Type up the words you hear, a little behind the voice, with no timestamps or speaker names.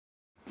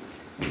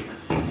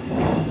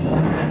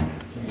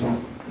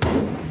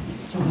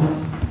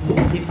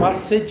if I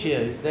sit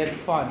here, is that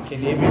fine?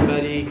 Can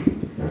everybody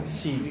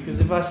see? Because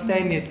if I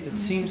stand here, it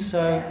seems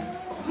so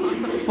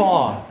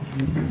far.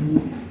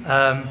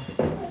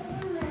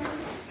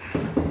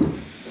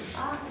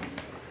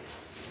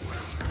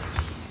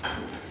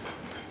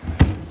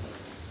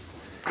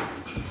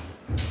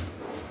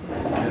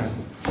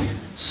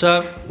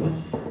 So,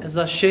 as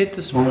I shared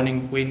this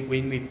morning when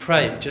we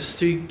prayed, just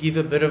to give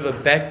a bit of a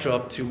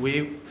backdrop to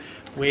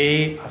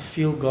where I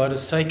feel God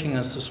is taking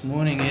us this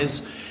morning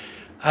is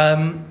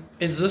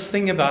this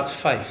thing about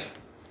faith.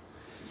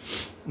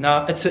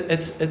 Now,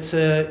 it's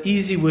a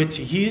easy word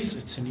to use.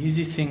 It's an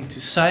easy thing to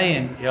say,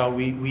 and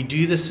we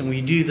do this and we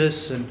do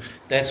this, and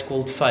that's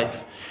called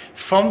faith.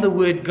 From the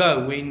word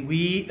go, when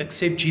we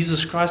accept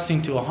Jesus Christ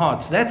into our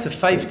hearts, that's a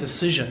faith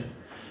decision,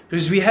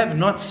 because we have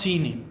not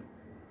seen Him.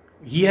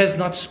 He has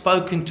not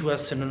spoken to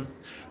us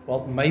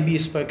maybe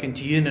He's spoken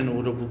to you in an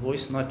audible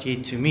voice, not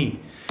yet to me.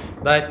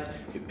 But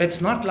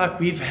it's not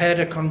like we've had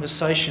a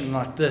conversation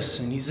like this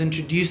and He's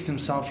introduced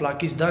Himself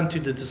like He's done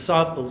to the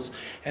disciples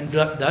and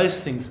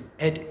those things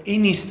at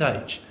any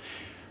stage.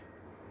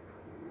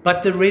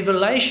 But the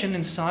revelation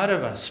inside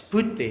of us,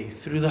 put there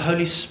through the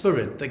Holy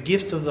Spirit, the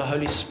gift of the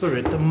Holy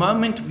Spirit, the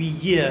moment we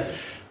hear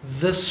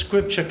this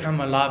scripture come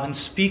alive and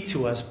speak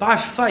to us, by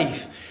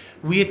faith,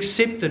 we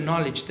accept the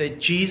knowledge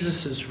that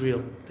Jesus is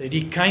real, that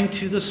He came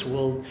to this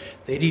world,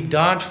 that He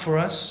died for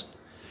us,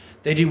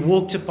 that He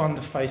walked upon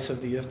the face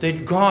of the earth,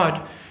 that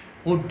God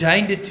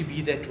ordained it to be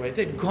that way,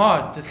 that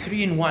God, the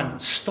three-in-one,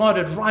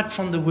 started right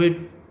from the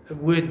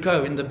word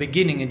go in the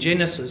beginning in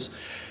Genesis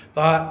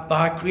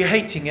by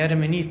creating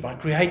Adam and Eve, by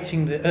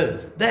creating the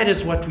earth. That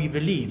is what we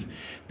believe.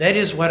 That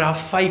is what our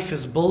faith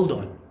is built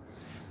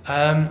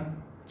on.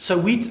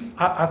 So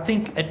I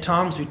think at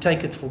times we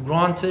take it for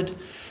granted.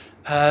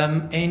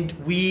 And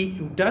we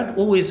don't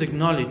always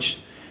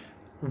acknowledge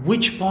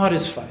which part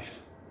is faith.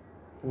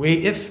 Where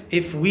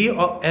if we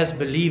are, as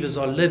believers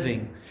are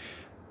living,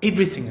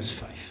 everything is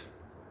faith.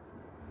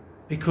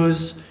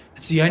 Because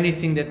it's the only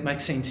thing that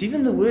makes sense.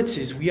 Even the word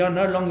says we are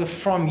no longer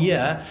from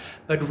here,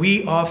 but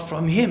we are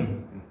from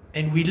Him.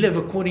 And we live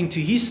according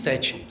to His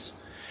statutes.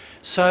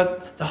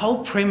 So the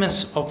whole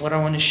premise of what I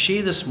want to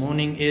share this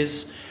morning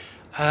is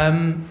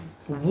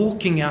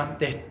walking out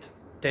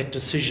that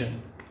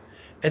decision.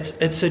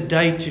 It's a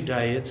day to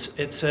day.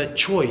 It's a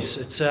choice.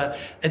 It's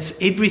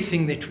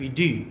everything that we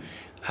do,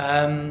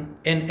 and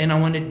I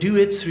want to do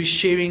it through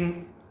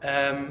sharing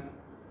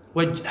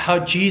how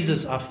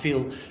Jesus, I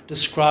feel,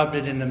 described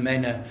it in a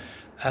manner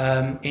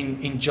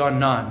in John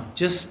 9.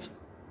 Just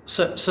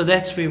so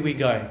that's where we're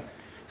going.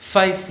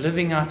 Faith,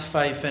 living out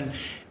faith,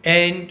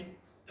 and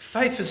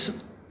faith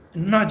is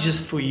not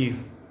just for you.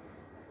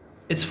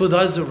 It's for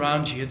those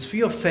around you. It's for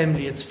your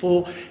family. It's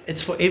for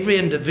every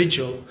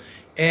individual,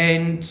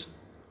 and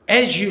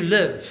as you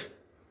live,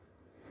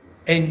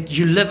 and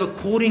you live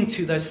according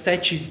to those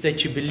statutes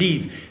that you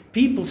believe,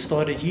 people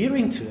start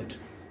adhering to it.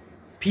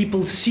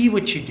 People see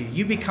what you do.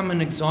 You become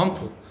an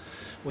example.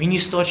 When you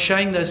start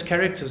showing those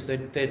characters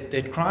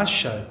that Christ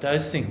showed,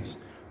 those things,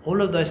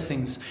 all of those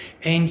things,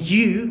 and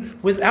you,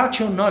 without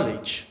your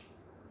knowledge,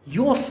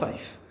 your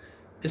faith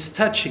is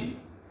touching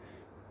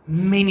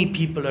many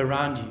people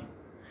around you.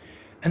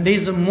 And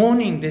there's a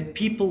morning that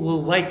people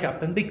will wake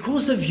up, and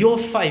because of your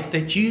faith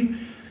that you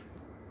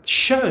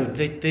showed,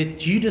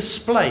 that you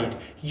displayed,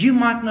 you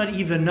might not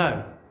even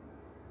know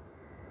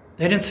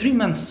that in 3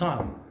 months'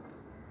 time,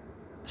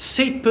 a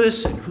said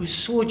person who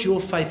saw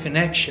your faith in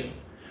action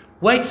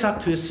wakes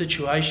up to a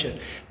situation,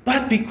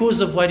 but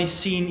because of what he's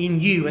seen in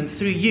you and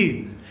through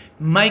you,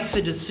 makes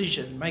a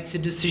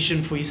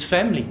decision for his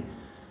family,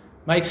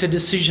 makes a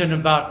decision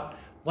about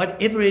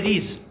whatever it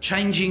is,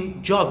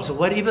 changing jobs or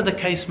whatever the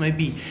case may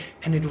be,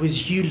 and it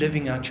was you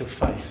living out your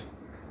faith.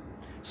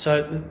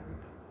 So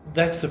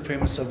that's the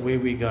premise of where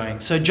we're going.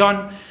 So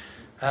John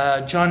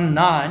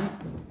 9,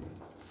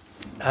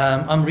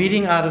 I'm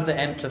reading out of the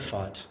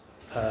Amplified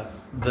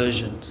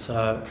version.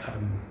 So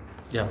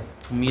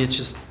for me it's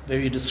just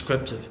very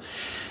descriptive.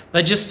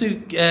 But just to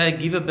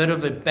give a bit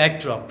of a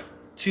backdrop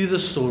to the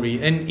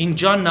story, and in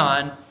John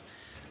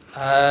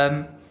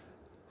 9,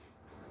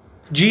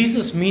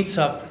 Jesus meets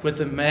up with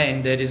a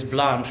man that is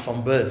blind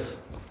from birth.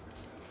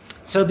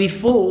 So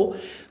before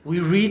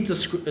we read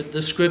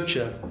the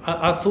scripture,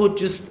 I thought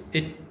just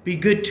it'd be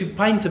good to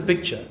paint a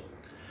picture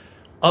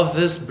of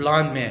this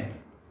blind man.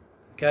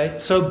 Okay,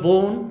 so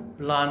born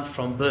blind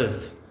from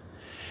birth.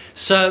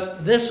 So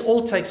this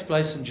all takes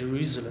place in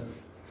Jerusalem.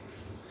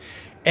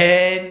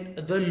 And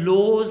the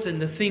laws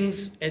and the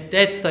things at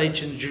that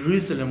stage in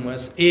Jerusalem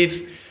was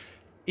if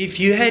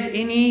you had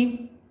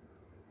any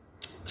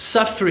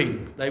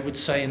suffering, they would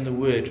say in the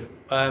word,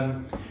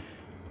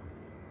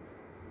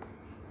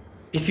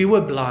 if you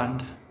were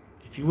blind,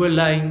 if you were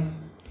lame,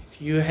 if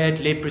you had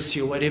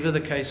leprosy or whatever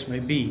the case may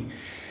be,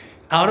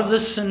 out of the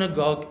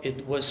synagogue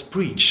it was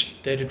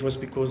preached that it was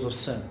because of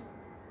sin.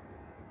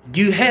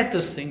 You had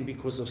this thing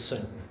because of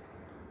sin.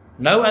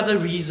 No other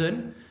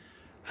reason.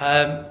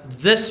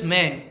 This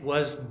man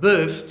was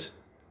birthed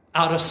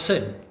out of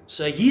sin.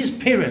 So his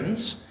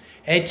parents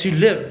had to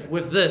live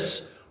with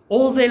this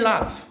all their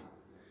life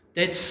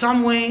that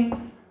somewhere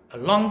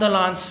along the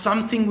line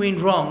something went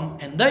wrong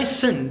and they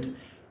sinned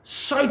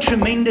so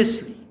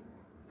tremendously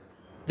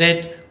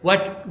that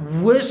what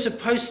was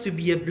supposed to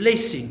be a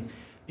blessing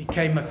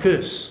became a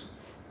curse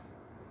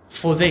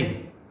for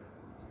them,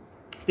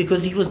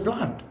 because he was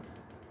blind.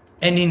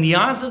 And in the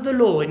eyes of the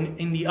law,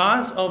 in the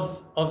eyes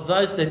of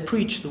those that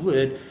preach the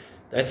word,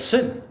 that's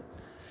sin.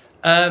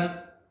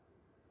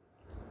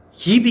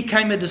 He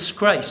became a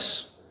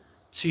disgrace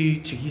to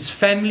his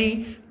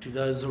family, to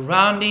those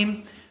around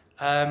him.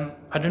 I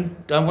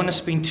don't want to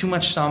spend too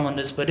much time on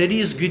this, but it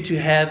is good to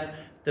have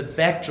the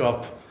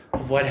backdrop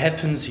of what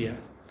happens here.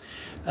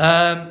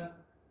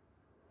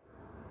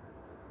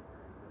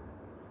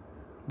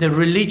 The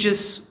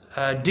religious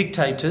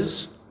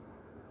dictators,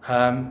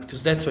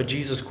 because that's what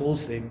Jesus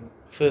calls them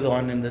further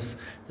on in this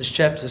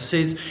chapter,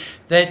 says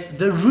that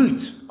the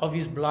root of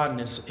his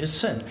blindness is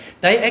sin.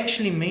 They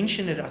actually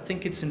mention it, I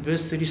think it's in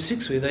verse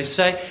 36, where they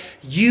say,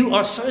 you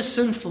are so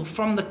sinful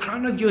from the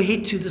crown of your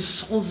head to the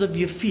soles of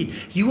your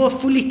feet. You are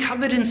fully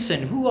covered in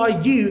sin. Who are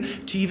you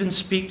to even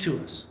speak to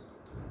us?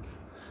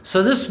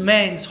 So this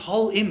man's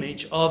whole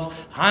image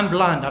of, I'm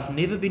blind, I've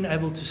never been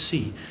able to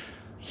see,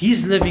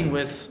 he's living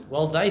with,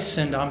 well, they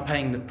sinned, I'm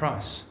paying the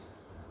price.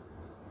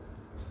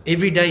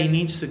 Every day he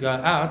needs to go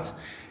out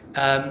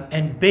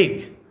and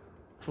beg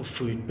for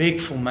food, beg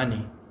for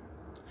money.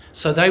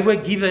 So they were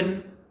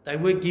given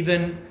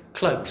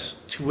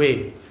cloaks to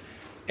wear.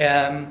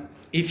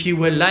 If you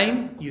were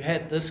lame, you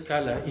had this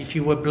color. If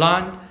you were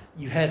blind,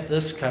 you had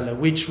this color,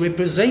 which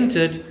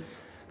represented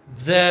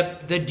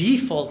the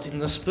default in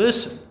this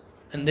person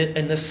and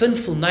the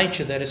sinful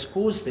nature that has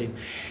caused them.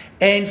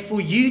 And for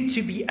you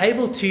to be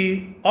able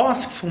to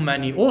ask for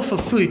money or for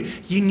food,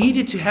 you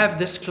needed to have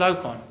this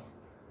cloak on.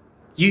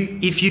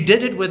 If you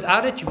did it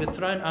without it, you were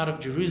thrown out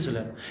of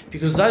Jerusalem,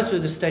 because those were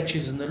the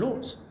statutes and the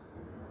laws.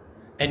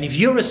 And if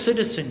you're a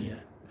citizen here,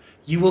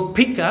 you will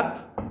pick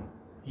up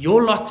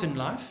your lot in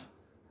life,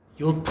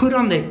 you'll put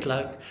on that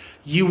cloak,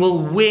 you will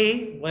wear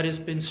what has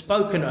been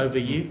spoken over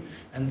you,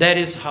 and that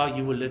is how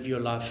you will live your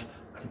life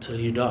until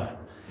you die.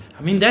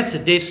 I mean, that's a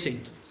death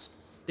sentence.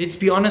 Let's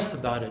be honest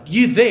about it.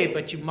 You're there,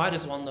 but you might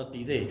as well not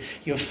be there.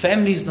 Your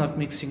family's not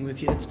mixing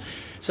with you.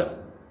 So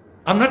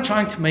I'm not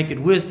trying to make it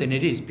worse than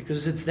it is,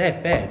 because it's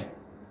that bad.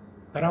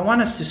 But I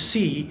want us to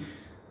see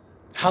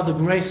how the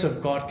grace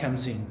of God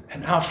comes in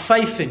and how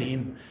faith in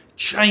Him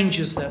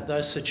changes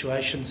those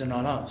situations in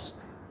our lives.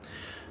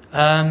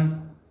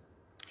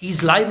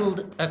 He's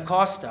labeled a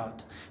cast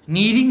out,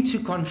 needing to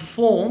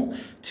conform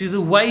to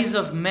the ways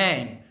of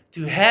man,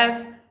 to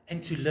have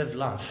and to live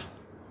life.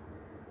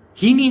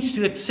 He needs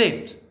to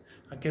accept,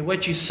 okay,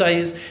 what you say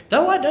is,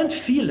 though I don't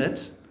feel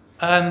it,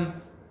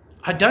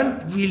 I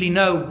don't really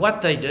know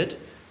what they did.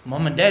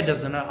 Mom and Dad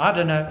doesn't know. I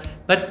don't know.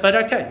 But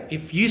okay,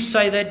 if you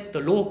say that, the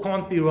law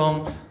can't be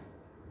wrong.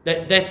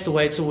 That's the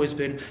way it's always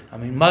been. I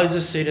mean,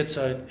 Moses said it,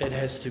 so it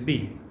has to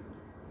be.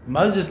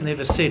 Moses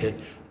never said it.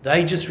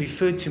 They just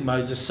referred to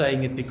Moses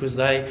saying it because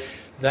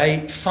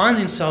they find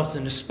themselves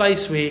in a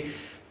space where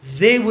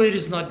their word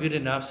is not good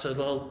enough, so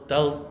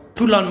they'll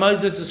pull on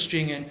Moses a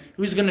string, and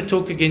who's going to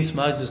talk against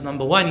Moses?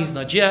 Number one, he's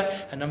not here,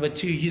 and number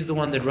two, he's the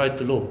one that wrote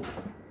the law.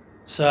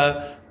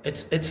 So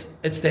it's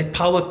that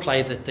power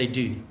play that they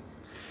do.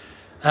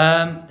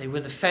 There were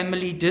the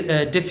family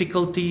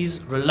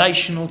difficulties,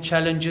 relational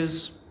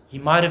challenges. He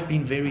might have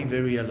been very,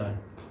 very alone.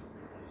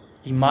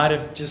 He might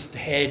have just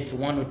had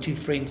one or two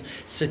friends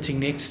sitting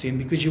next to him,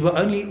 because you were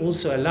only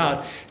also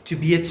allowed to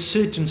be at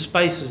certain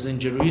spaces in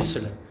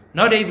Jerusalem.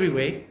 Not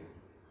everywhere.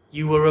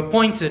 You were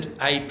appointed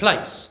a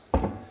place.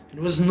 It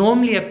was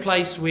normally a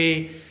place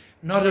where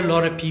not a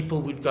lot of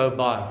people would go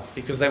by,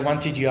 because they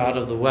wanted you out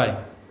of the way.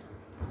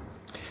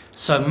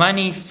 So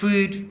money,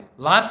 food,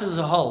 life as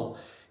a whole.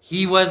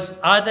 He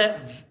was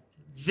either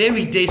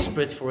very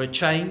desperate for a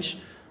change,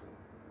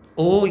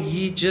 or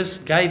he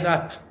just gave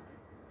up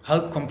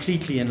hope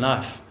completely in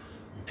life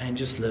and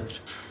just lived.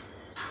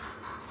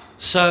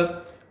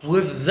 So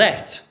with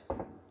that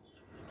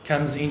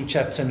comes in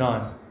chapter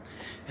 9.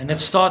 And it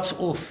starts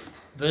off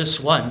verse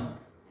 1.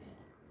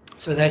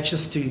 So that's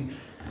just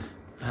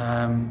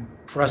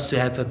for us to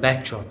have a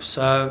backdrop.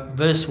 So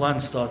verse 1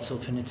 starts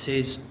off and it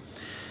says,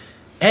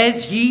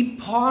 as he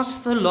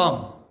passed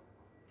along,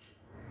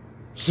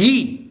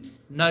 he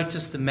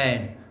noticed the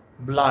man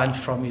blind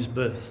from his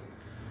birth.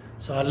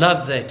 So I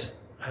love that.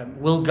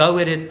 We'll go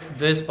at it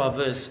verse by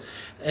verse.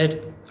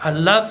 I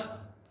love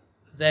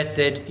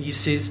that he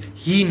says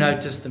he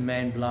noticed the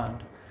man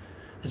blind.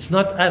 It's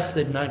not us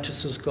that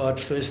notices God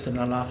first in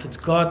our life. It's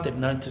God that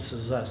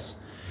notices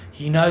us.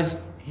 He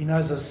knows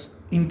us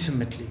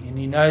intimately, and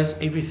He knows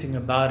everything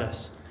about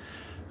us.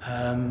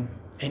 And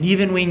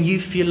even when you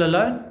feel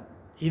alone,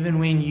 even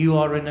when you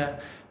are in a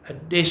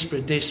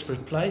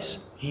desperate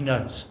place, He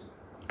knows.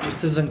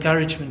 Just as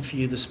encouragement for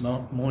you this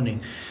morning,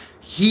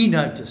 He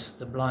noticed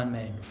the blind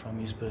man from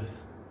his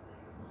birth,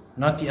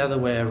 not the other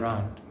way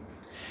around.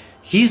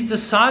 His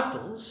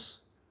disciples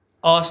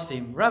asked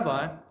him,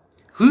 Rabbi,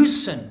 who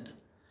sinned,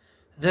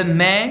 the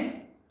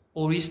man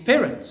or his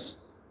parents,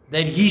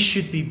 that he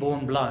should be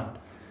born blind.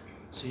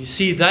 So you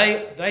see,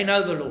 they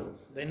know the law.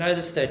 They know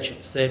the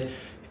statutes, that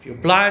if you're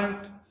blind,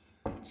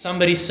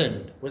 somebody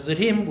sinned. Was it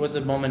him? Was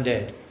it mom and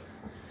dad?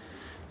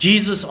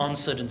 Jesus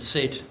answered and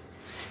said,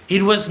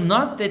 it was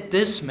not that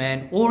this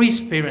man or his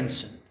parents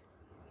sinned,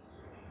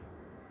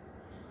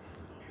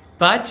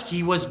 but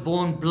he was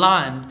born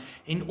blind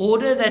in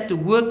order that the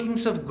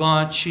workings of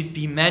God should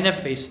be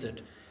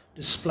manifested,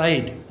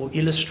 displayed or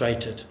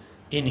illustrated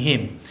in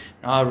him.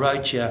 Now I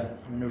wrote here,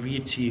 I'm going to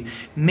read to you.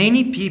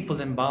 Many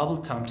people in Bible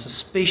times,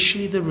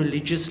 especially the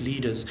religious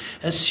leaders,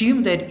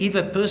 assumed that if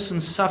a person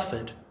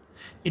suffered,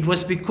 it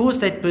was because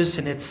that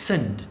person had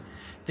sinned.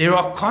 There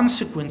are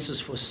consequences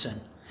for sin,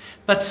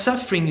 but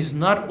suffering is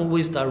not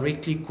always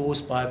directly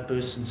caused by a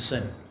person's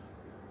sin.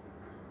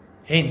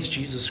 Hence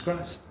Jesus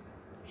Christ.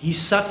 He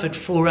suffered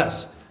for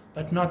us,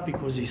 but not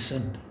because he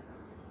sinned.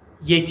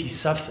 Yet he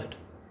suffered.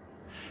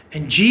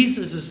 And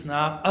Jesus is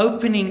now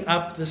opening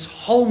up this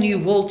whole new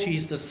world to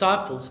his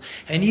disciples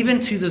and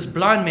even to this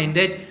blind man,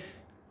 that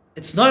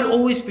it's not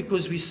always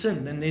because we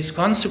sin and there's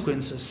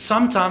consequences.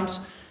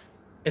 Sometimes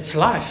it's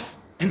life,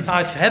 and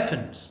life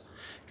happens.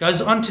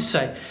 Goes on to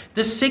say,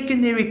 the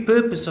secondary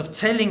purpose of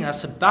telling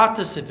us about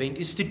this event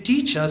is to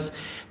teach us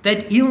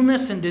that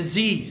illness and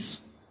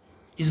disease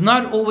is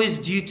not always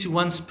due to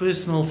one's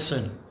personal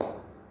sin.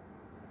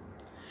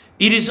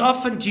 It is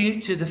often due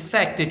to the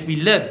fact that we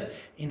live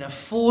in a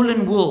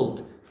fallen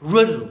world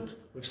riddled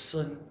with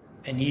sin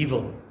and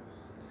evil.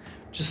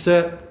 Just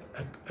a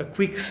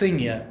quick thing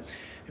here.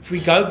 If we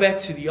go back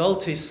to the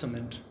Old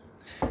Testament,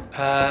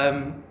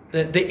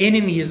 the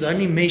enemy is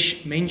only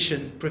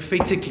mentioned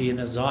prophetically in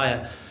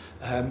Isaiah,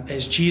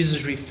 as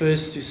Jesus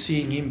refers to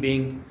seeing him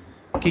being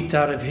kicked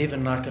out of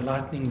heaven like a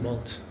lightning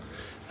bolt.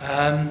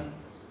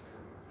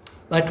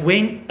 But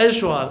when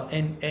Israel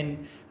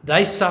and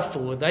they suffer,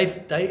 or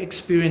they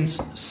experience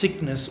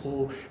sickness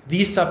or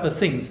these type of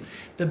things,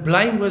 the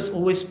blame was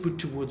always put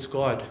towards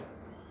God.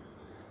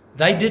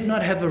 They did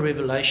not have a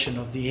revelation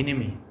of the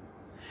enemy.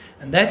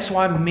 And that's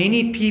why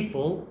many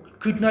people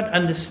could not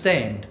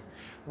understand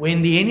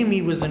when the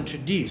enemy was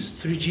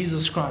introduced through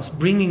Jesus Christ,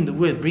 bringing the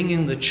word,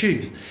 bringing the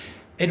truth.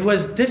 It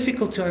was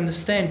difficult to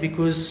understand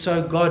because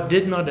God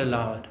did not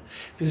allow it.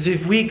 Because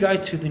if we go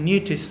to the New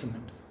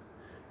Testament,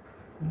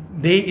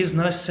 there is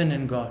no sin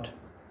in God.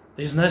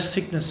 There's no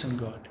sickness in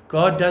God.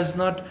 God does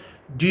not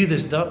do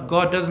this.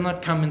 God does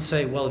not come and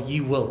say, well,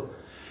 you will.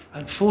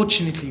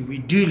 Unfortunately, we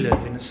do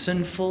live in a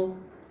sinful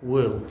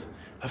world,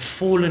 a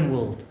fallen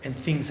world, and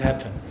things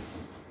happen.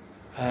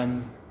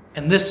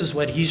 And this is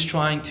what he's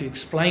trying to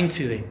explain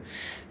to them.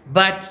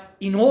 But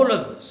in all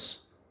of this,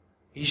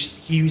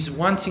 he's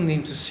wanting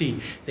them to see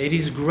that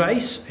his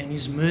grace and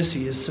his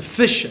mercy is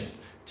sufficient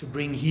to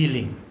bring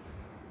healing.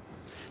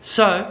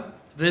 So,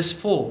 verse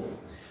 4.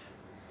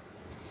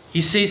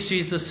 He says to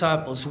his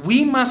disciples,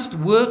 we must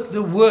work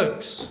the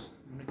works.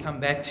 I'm going to come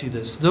back to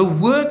this. The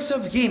works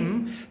of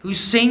him who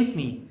sent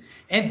me,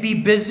 and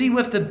be busy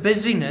with the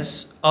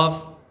busyness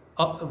of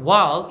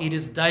while it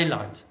is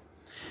daylight.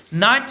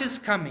 Night is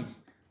coming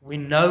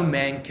when no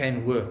man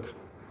can work.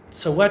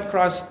 So what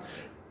Christ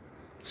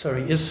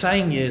is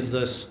saying here is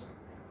this.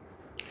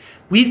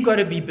 We've got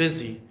to be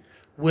busy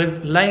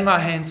with laying our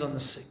hands on the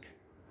sick,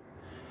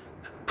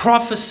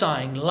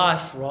 prophesying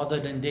life rather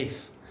than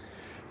death,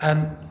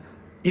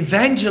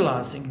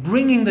 evangelizing,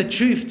 bringing the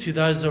truth to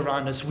those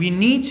around us. We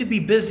need to be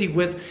busy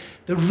with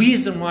the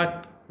reason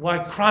why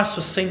Christ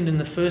was sent in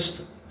the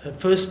first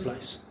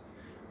place,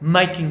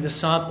 making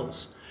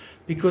disciples,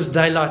 because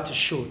daylight is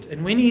short.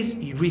 And when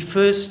he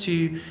refers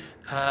to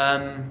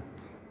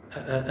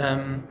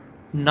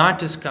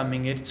night is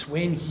coming, it's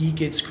when he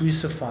gets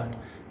crucified,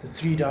 the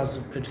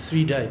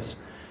 3 days.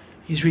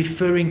 He's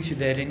referring to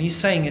that, and he's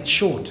saying it's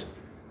short.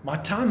 My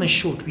time is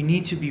short. We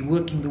need to be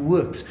working the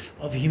works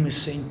of him who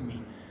sent me.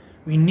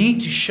 We need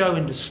to show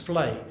and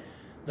display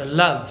the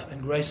love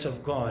and grace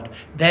of God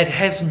that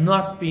has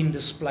not been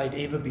displayed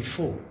ever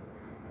before.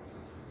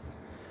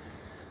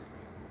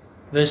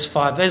 Verse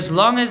 5, as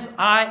long as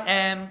I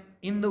am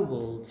in the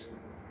world,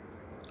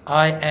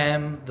 I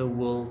am the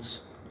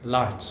world's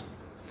light.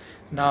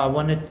 Now I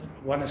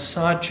want to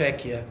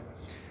sidetrack here.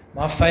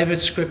 My favorite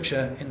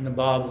scripture in the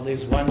Bible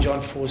is 1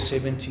 John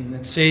 4:17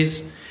 that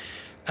says,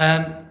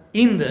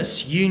 in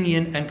this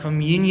union and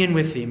communion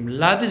with him,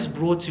 love is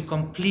brought to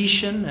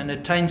completion and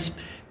attains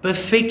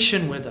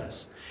perfection with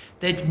us,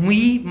 that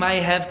we may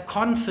have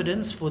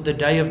confidence for the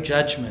day of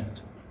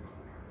judgment.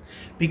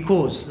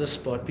 Because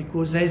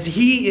as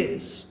he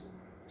is,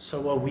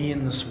 so are we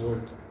in this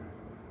world.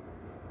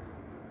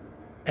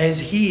 As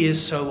he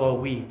is, so are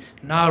we.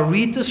 Now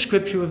read the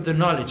scripture with the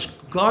knowledge.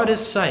 God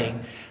is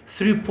saying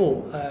through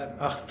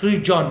through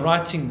John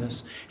writing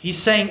this, he's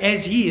saying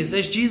as he is,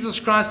 as Jesus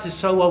Christ is,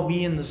 so are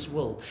we in this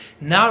world.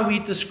 Now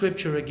read the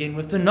scripture again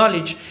with the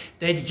knowledge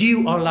that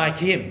you are like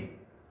him.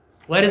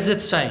 What is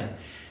it saying?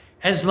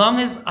 As long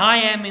as I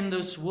am in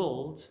this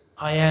world,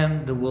 I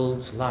am the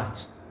world's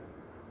light.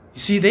 You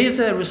see, there's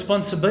a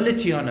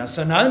responsibility on us,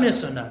 an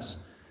onus on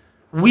us.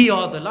 We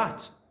are the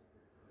light.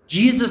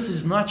 Jesus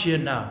is not here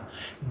now,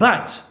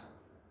 but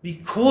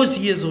because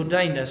He has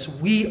ordained us,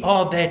 we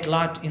are that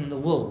light in the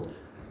world.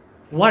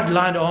 What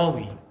light are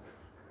we?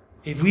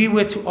 If we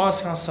were to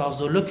ask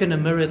ourselves or look in a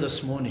mirror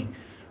this morning,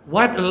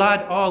 what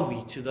light are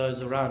we to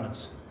those around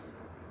us?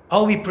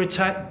 Are we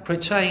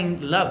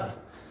portraying love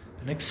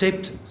and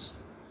acceptance?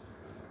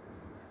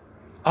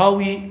 Are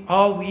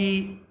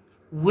we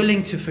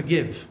willing to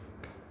forgive?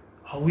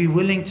 Are we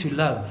willing to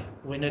love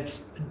when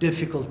it's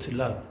difficult to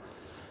love?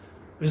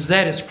 Because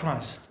that is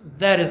Christ.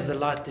 That is the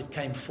light that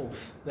came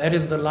forth. That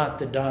is the light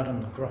that died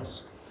on the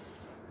cross.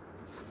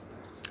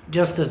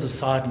 Just as a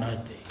side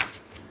note there.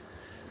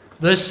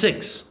 Verse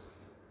 6.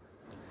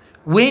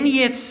 When He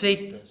had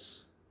said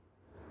this,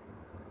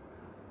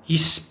 He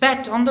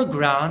spat on the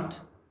ground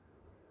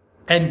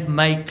and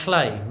made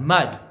clay,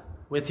 mud,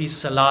 with His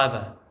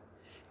saliva.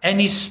 And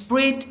He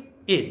spread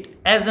it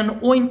as an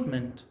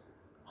ointment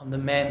on the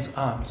man's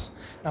eyes.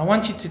 Now I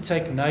want you to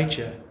take note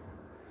here.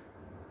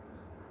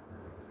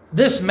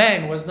 This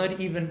man was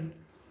not even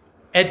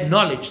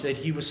acknowledged that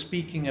he was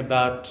speaking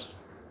about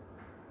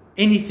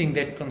anything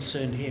that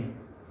concerned him.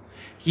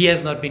 He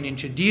has not been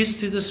introduced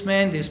to this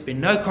man. There's been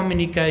no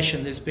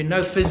communication. There's been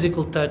no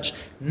physical touch.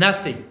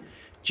 Nothing.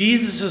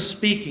 Jesus is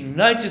speaking,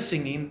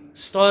 noticing him,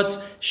 starts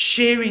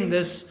sharing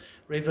this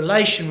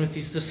revelation with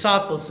His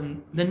disciples.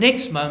 And the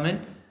next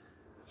moment,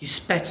 He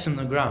spats on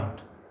the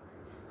ground,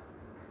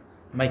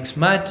 makes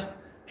mud,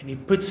 and He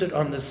puts it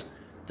on this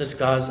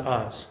guy's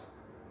eyes.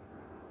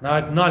 Now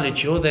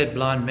acknowledge you're that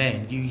blind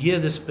man. You hear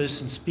this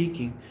person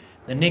speaking.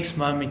 The next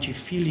moment you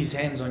feel his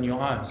hands on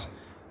your eyes.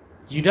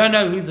 You don't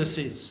know who this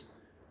is.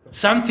 But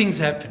something's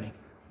happening.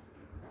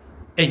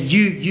 And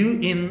you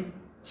in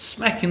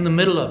smack in the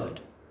middle of it.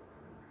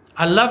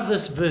 I love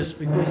this verse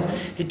because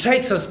it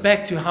takes us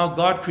back to how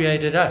God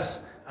created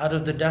us out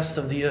of the dust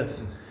of the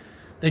earth.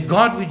 That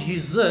God would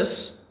use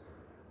this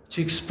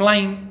to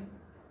explain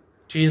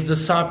to His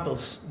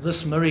disciples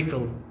this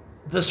miracle,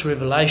 this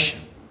revelation.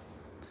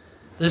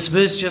 This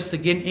verse just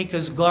again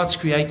echoes God's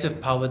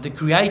creative power, the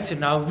Creator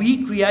now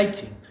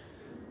recreating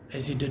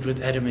as He did with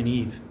Adam and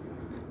Eve.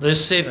 Verse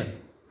 7.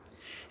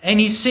 And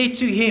He said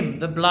to him,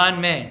 the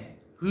blind man,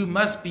 who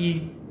must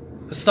be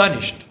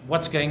astonished,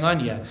 what's going on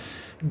here?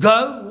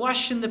 Go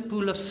wash in the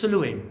pool of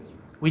Siloam,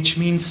 which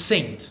means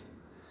sent.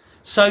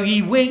 So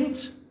he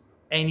went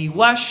and he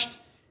washed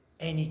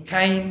and he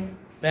came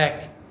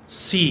back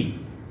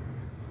seeing.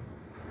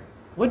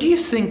 What do you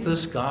think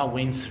this guy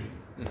went through?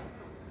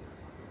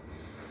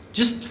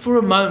 Just for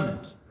a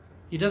moment.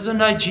 He doesn't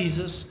know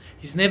Jesus.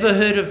 He's never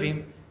heard of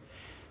Him.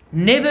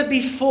 Never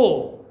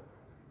before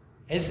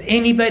has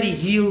anybody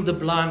healed a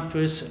blind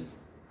person.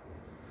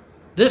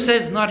 This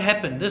has not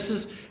happened. This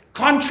is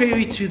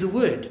contrary to the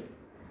word.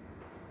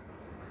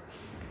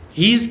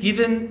 He's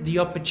given the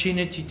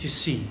opportunity to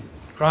see.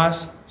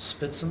 Christ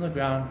spits on the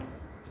ground,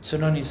 puts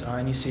it on his eye,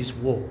 and He says,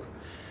 walk.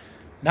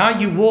 Now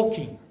you're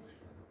walking.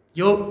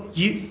 You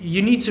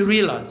need to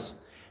realize,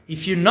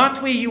 if you're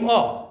not where you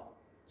are,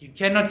 you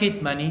cannot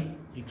get money,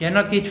 you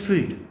cannot get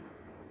food.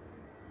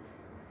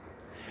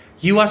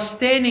 You are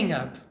standing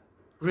up,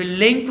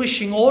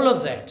 relinquishing all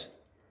of that.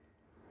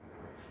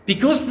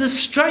 Because the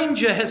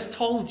stranger has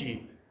told you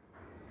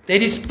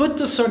that He's put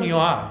this on your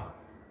eye.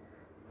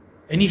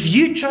 And if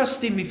you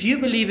trust Him, if you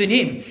believe in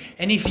Him,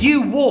 and if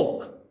you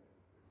walk,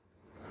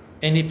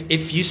 and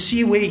if you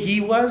see where he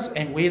was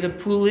and where the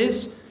pool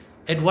is,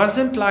 it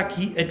wasn't like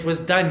it was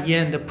done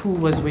here and the pool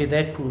was where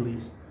that pool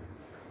is.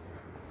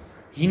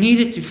 He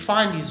needed to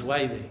find his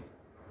way there.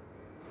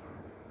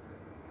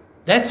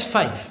 That's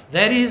faith.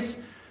 That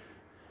is,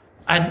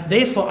 and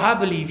therefore I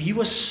believe he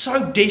was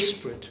so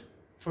desperate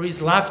for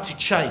his life to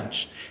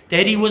change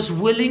that he was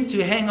willing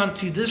to hang on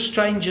to this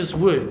stranger's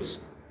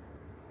words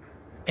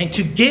and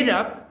to get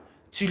up,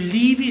 to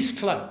leave his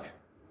cloak.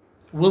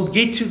 We'll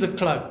get to the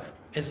cloak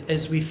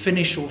as we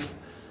finish off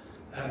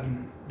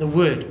the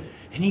word.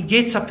 And he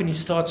gets up and he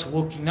starts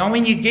walking. Now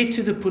when you get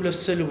to the pool of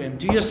Siloam,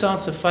 do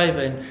yourselves a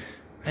favor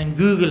and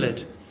Google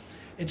it.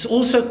 It's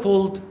also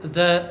called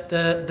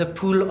the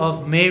pool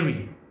of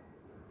Mary,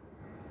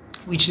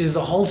 which is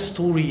a whole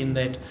story in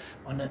that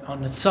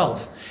on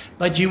itself.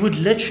 But you would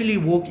literally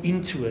walk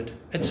into it.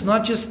 It's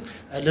not just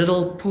a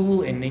little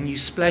pool and then you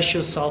splash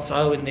yourself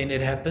out and then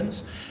it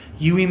happens.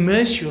 You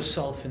immerse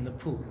yourself in the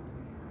pool.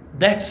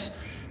 That's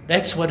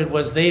what it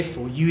was there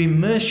for. You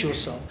immerse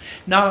yourself.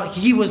 Now,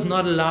 he was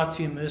not allowed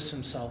to immerse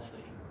himself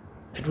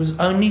there. It was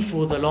only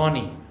for the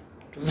Lani.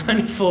 It was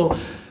only for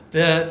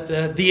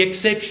the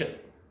exception.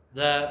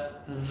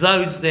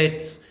 Those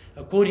that,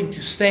 according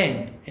to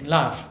stand in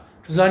life,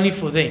 it was only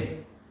for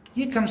them.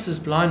 Here comes this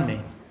blind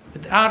man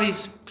without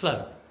his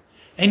cloak.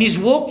 And he's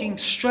walking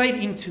straight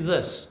into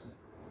this.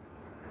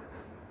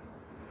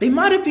 There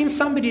might have been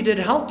somebody that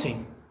helped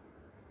him.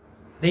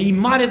 He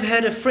might have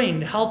had a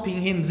friend helping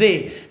him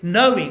there,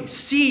 knowing,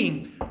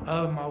 seeing,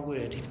 oh my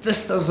word, if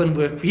this doesn't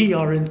work, we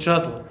are in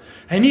trouble.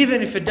 And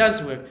even if it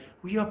does work,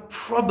 we are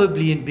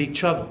probably in big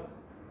trouble.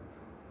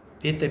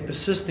 Yet they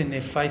persist in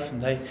their faith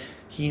and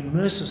he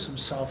immerses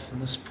himself in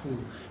this pool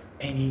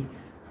and he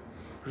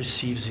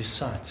receives his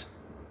sight.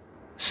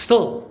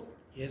 Still,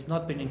 He has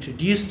not been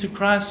introduced to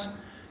Christ.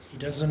 He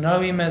doesn't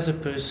know him as a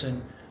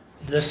person.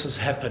 This has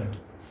happened.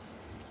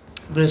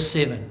 Verse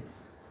 7.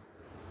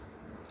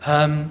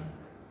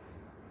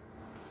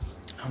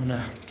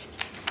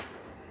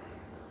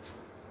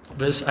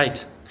 Verse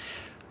 8.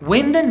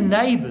 When the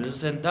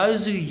neighbors and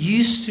those who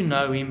used to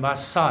know him by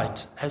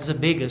sight as a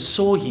beggar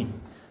saw him,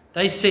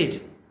 they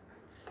said,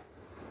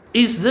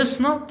 "Is this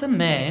not the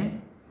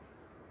man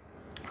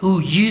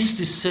who used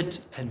to sit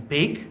and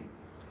beg?"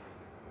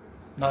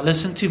 Now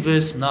listen to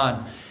verse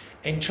 9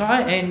 and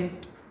try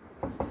and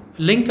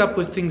link up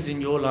with things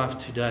in your life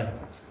today.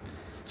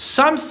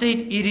 Some said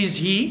it is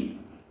he.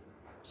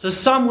 So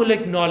some will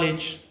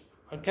acknowledge,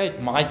 okay,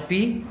 it might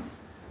be.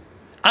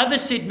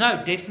 Others said,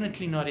 no,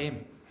 definitely not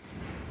him.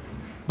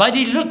 But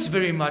he looks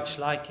very much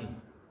like him.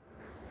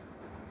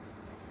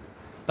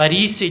 But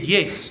he said,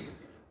 yes,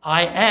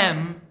 I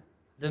am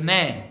the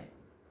man.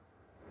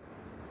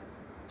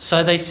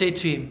 So they said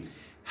to him,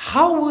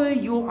 how were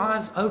your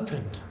eyes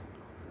opened?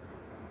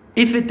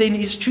 If it then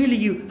is truly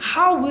you,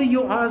 how were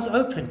your eyes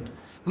opened?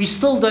 We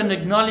still don't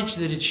acknowledge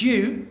that it's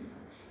you.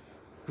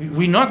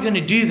 We're not going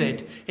to do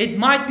that. It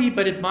might be,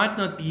 but it might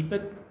not be.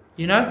 But,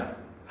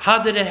 how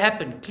did it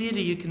happen?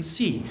 Clearly you can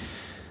see.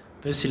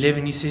 Verse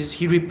 11, he says,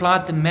 he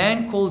replied, the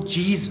man called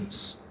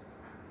Jesus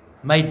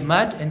made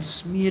mud and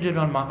smeared it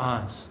on my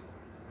eyes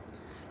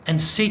and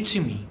said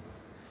to me,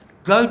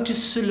 go to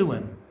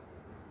Siloam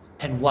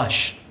and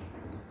wash.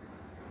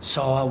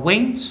 So I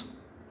went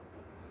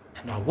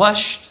and I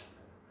washed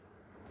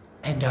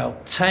and I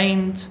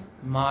obtained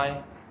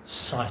my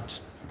sight.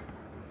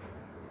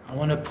 I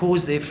want to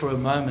pause there for a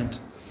moment.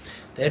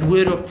 That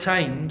word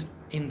obtained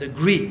in the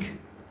Greek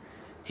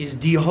is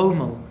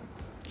dihomo,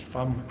 if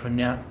I'm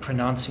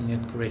pronouncing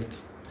it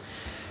correct.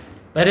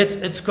 But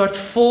it's got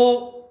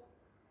four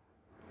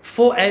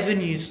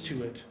avenues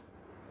to it.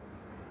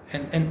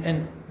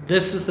 And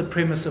this is the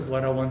premise of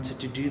what I wanted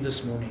to do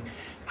this morning.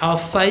 Our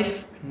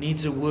faith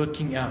needs a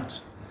working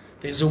out.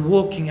 There's a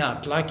walking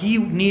out. Like he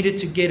needed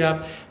to get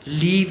up,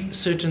 leave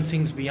certain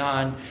things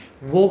behind,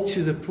 walk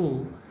to the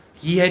pool.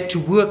 He had to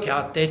work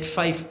out that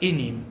faith in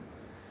him.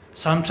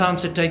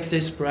 Sometimes it takes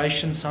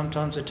desperation,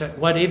 sometimes it takes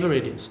whatever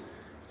it is.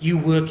 You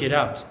work it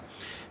out.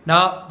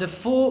 Now, the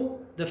four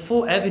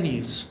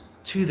avenues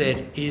to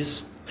that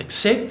is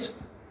accept,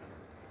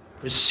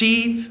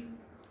 receive,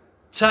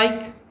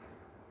 take,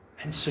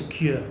 and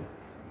secure.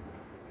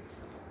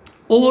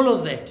 All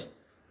of that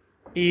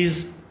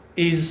is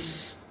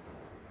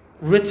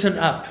written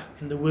up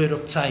in the word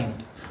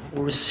obtained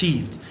or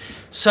received.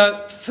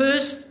 So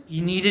first, he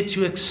needed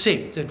to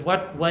accept that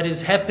what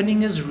is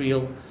happening is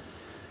real,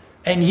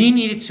 and he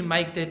needed to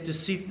make that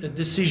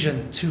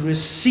decision to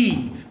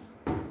receive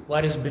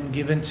what has been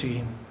given to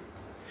him.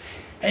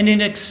 And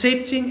in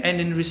accepting and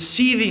in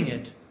receiving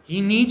it,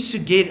 he needs to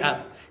get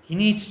up. He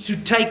needs to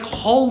take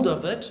hold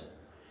of it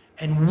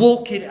and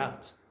walk it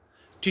out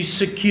to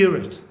secure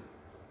it.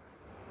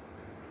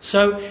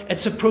 So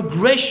it's a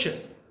progression.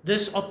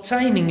 This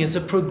obtaining is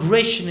a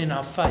progression in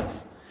our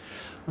faith.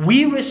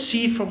 We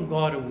receive from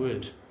God a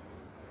word.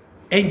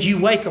 And you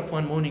wake up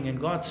one morning and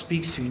God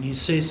speaks to you and he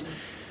says,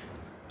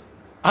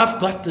 I've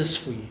got this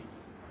for you.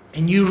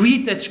 And you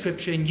read that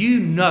scripture and you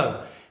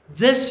know,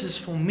 this is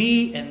for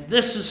me and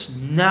this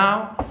is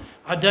now.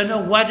 I don't know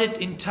what it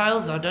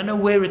entails. I don't know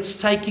where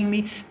it's taking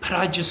me. But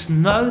I just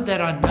know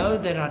that I know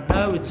that I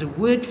know it's a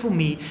word for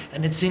me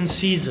and it's in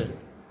season.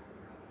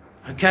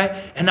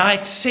 Okay? And I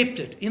accept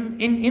it.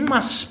 In my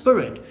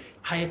spirit,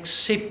 I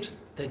accept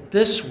that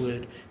this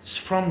word is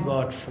from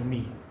God for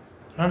me.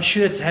 And I'm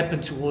sure it's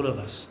happened to all of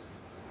us.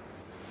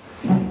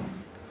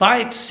 By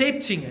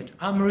accepting it,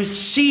 I'm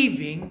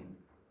receiving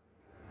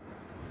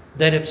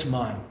that it's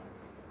mine.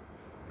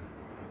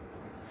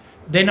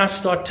 Then I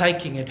start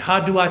taking it. How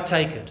do I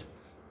take it?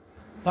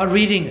 By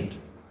reading it,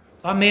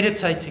 by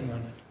meditating on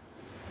it,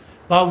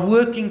 by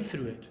working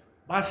through it,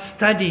 by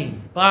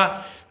studying,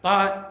 by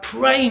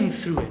praying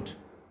through it.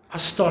 I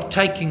start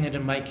taking it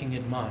and making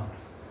it mine.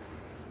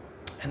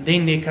 And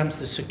then there comes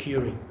the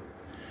securing.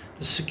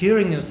 The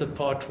securing is the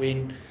part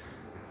when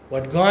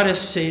what God has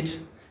said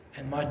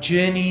and my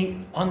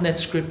journey on that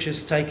scripture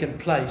has taken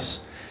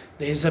place.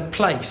 There's a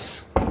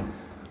place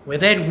where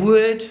that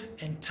word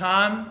and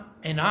time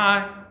and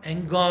I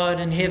and God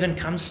and heaven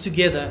comes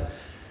together.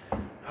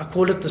 I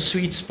call it the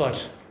sweet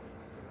spot.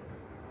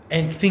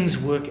 And things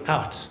work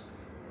out.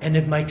 And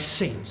it makes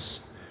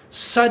sense.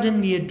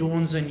 Suddenly it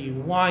dawns on you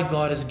why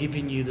God has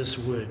given you this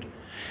word.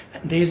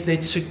 And there's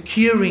that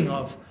securing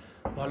of,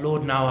 my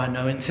Lord, now I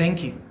know, and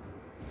thank you.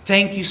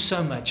 Thank you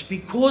so much.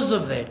 Because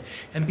of that,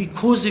 and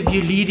because of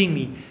you leading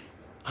me,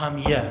 I'm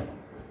here.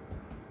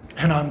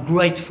 And I'm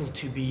grateful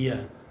to be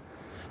here.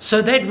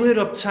 So that word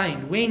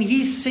obtained, when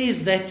he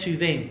says that to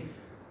them,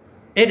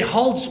 it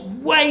holds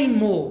way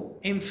more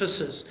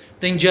emphasis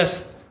than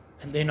just,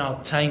 and then I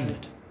obtained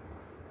it.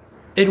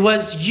 It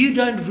was, you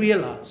don't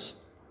realize.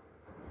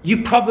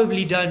 You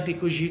probably don't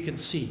because you can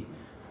see.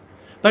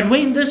 But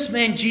when this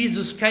man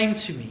Jesus came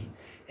to me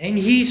and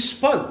he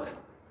spoke,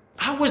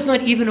 I was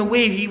not even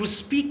aware he was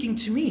speaking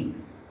to me.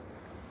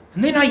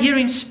 And then I hear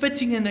him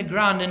spitting in the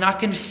ground, and I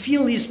can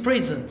feel his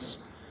presence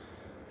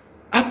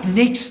up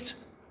next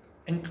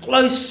and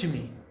close to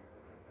me.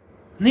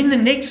 And then the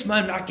next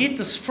moment, I get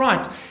this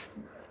fright.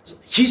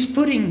 He's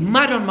putting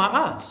mud on my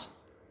eyes.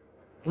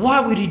 Why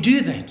would he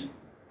do that?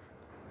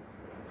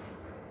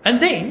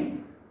 And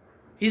then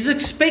he's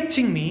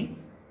expecting me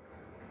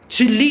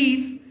to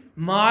leave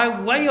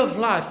my way of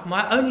life,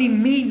 my only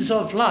means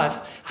of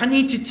life. I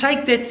need to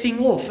take that thing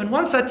off. And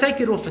once I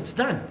take it off, it's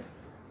done.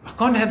 I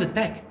can't have it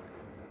back.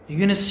 You're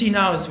going to see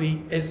now as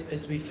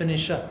we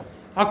finish up.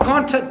 I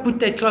can't put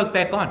that cloak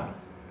back on.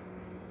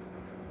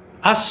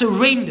 I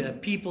surrender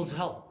people's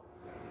help.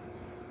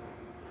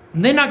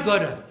 And then I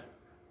got up.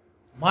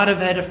 Might have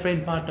had a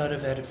friend, might not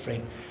have had a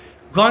friend.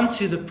 Gone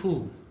to the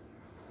pool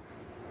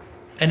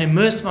and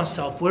immersed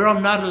myself where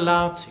I'm not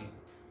allowed to.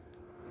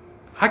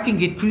 I can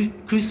get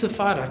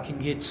crucified, I can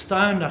get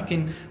stoned,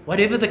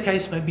 whatever the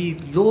case may be,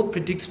 the Lord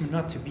predicts me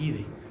not to be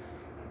there.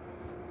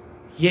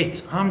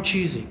 Yet, I'm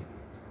choosing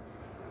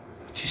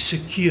to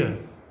secure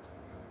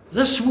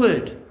this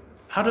word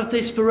out of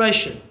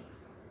desperation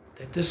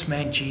that this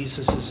man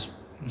Jesus has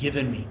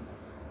given me.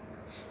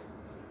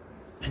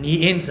 And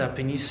he ends up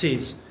and he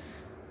says,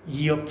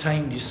 he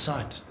obtained his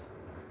sight.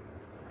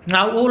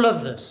 Now all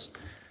of this,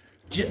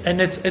 and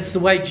it's the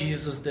way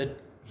Jesus did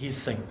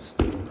his things.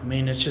 I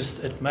mean,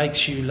 it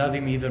makes you love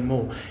him even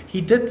more.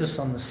 He did this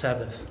on the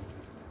Sabbath.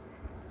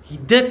 He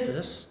did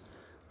this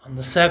on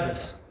the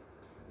Sabbath.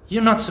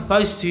 You're not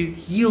supposed to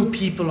heal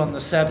people on the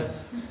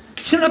Sabbath.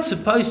 You're not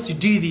supposed to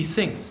do these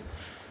things.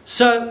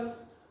 So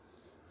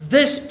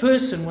this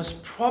person was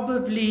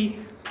probably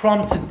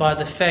prompted by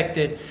the fact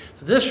that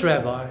this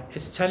rabbi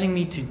is telling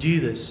me to do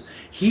this.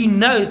 He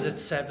knows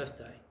it's Sabbath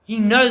day. He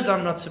knows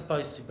I'm not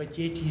supposed to, but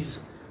yet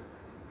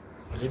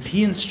well, if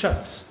he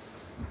instructs,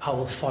 I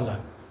will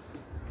follow.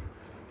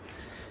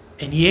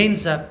 And he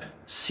ends up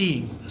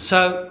seeing.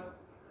 So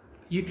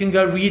you can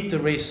go read the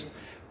rest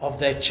of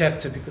that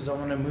chapter because I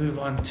want to move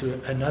on to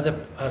another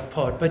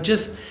part. But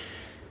just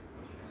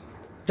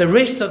the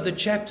rest of the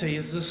chapter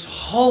is this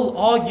whole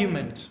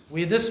argument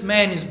where this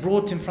man is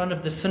brought in front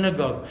of the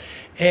synagogue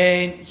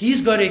and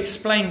he's got to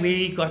explain where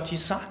he got his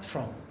sight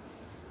from.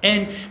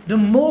 And the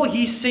more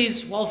he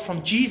says, well,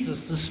 from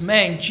Jesus, this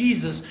man,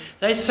 Jesus,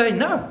 they say,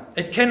 no,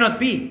 it cannot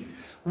be.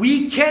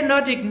 We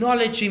cannot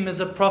acknowledge him as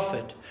a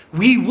prophet.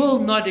 We will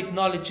not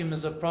acknowledge him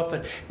as a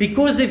prophet.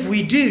 Because if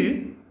we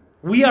do,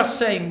 we are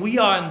saying we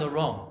are in the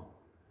wrong.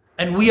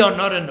 And we are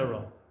not in the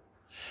wrong.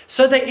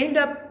 So they end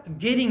up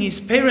getting his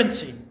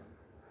parents in.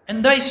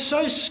 And they're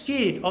so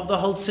scared of the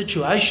whole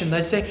situation.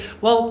 They say,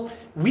 well,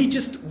 we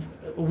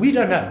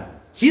don't know.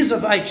 He's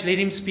of age, let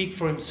him speak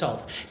for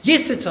himself.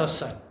 Yes, it's our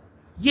son.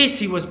 Yes,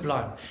 he was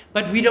blind,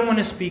 but we don't want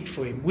to speak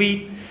for him.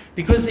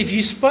 Because if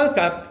you spoke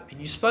up and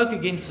you spoke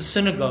against the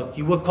synagogue,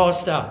 you were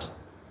cast out.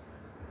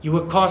 You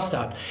were cast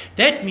out.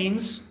 That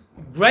means,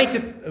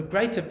 a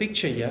greater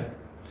picture here,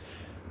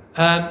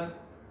 the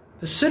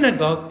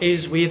synagogue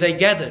is where they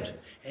gathered.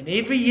 And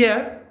every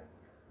year,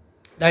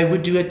 they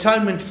would do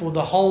atonement for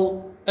the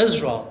whole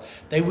Israel.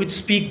 They would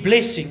speak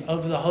blessing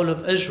over the whole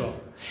of Israel.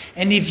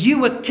 And if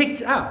you were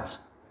kicked out,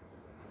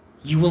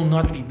 you will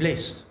not be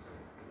blessed.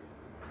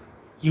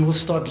 You will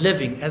start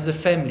living as a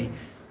family,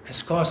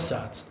 as cast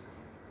out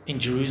in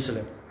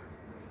Jerusalem.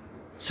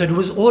 So it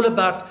was all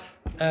about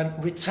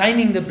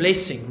retaining the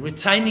blessing,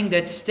 retaining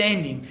that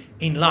standing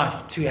in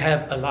life to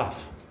have a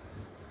life.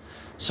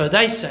 So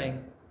they're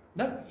saying,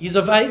 no, he's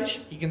of age,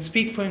 he can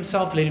speak for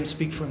himself, let him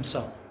speak for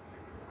himself.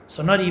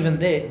 So not even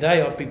there, they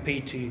are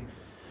prepared to.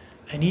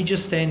 And he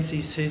just stands,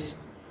 he says,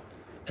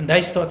 and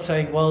they start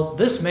saying, well,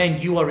 this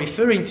man you are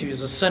referring to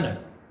is a sinner.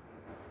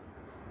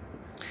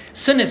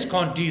 Sinners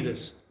can't do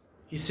this.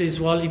 He says,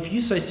 well, if you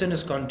say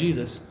sinners can't do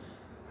this,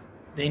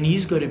 then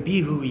he's got to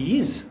be who he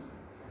is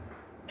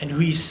and who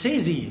he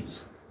says he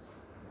is,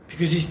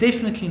 because he's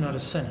definitely not a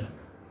sinner.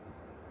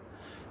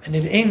 And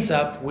it ends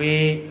up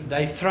where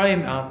they throw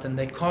him out and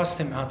they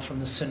cast him out from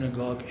the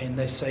synagogue and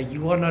they say,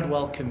 you are not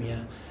welcome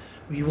here.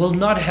 We will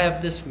not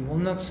have this. We will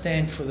not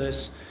stand for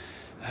this.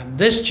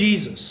 This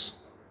Jesus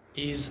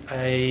is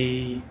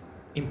an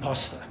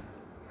imposter.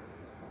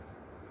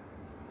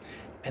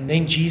 And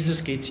then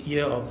Jesus gets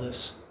ear of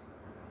this.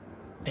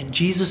 And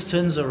Jesus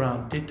turns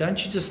around.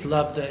 Don't you just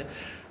love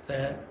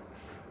the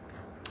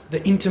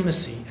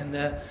intimacy and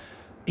the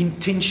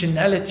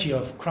intentionality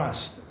of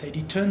Christ? That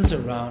he turns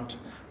around,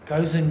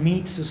 goes and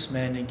meets this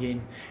man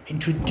again,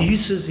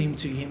 introduces him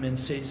to him and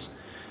says,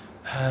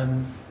 I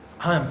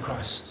am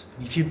Christ.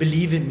 And if you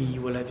believe in me,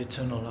 you will have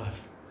eternal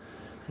life.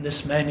 And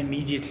this man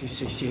immediately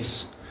says,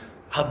 yes,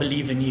 I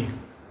believe in you.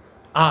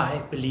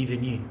 I believe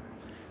in you.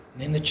 And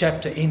then the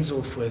chapter ends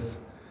off with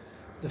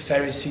the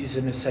Pharisees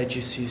and the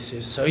Sadducees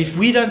says, so if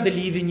we don't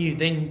believe in you,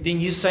 then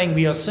you're saying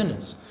we are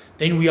sinners.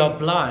 Then we are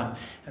blind.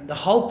 And the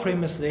whole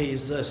premise there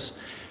is this.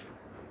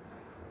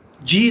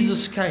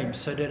 Jesus came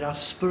so that our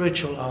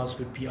spiritual eyes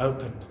would be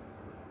opened.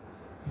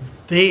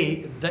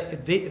 They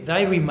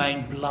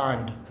remained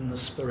blind in the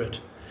spirit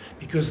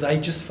because they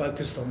just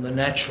focused on the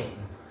natural,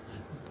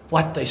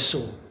 what they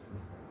saw.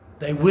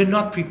 They were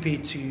not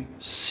prepared to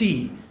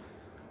see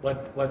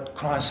what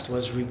Christ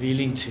was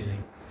revealing to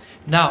them.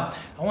 Now,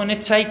 I want to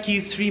take you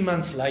 3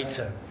 months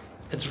later.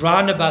 It's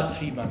round about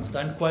 3 months.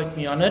 Don't quote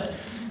me on it,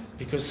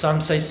 because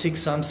some say 6,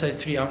 some say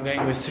 3. I'm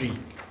going with 3.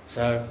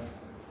 So,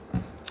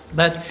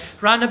 but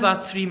round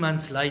about 3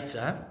 months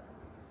later,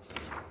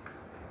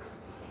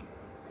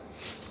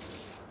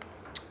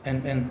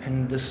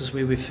 and this is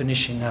where we're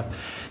finishing up.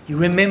 You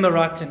remember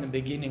right in the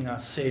beginning I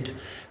said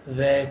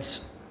that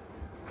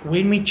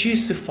when we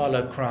choose to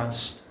follow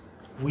Christ,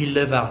 we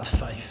live out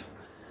faith.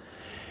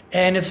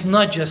 And it's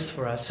not just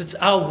for us, it's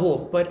our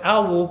walk, but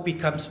our walk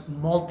becomes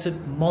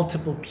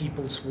multiple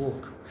people's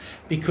walk.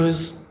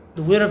 Because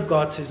the Word of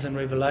God says in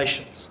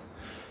Revelations,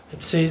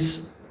 it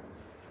says,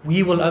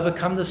 we will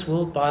overcome this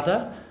world by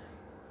the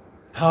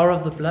power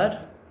of the blood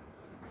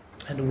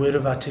and the word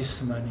of our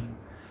testimony.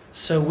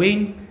 So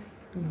when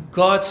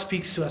God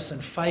speaks to us in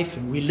faith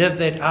and we live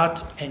that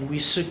out and we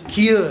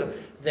secure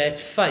that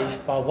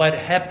faith by what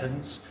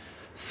happens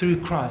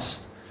through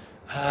Christ,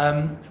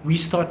 we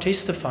start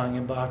testifying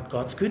about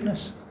God's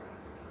goodness.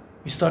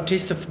 We start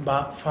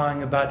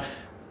testifying about,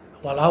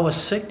 while I was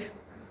sick,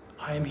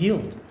 I am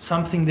healed.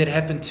 Something that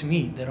happened to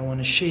me that I want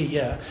to share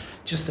here,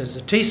 just as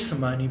a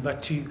testimony,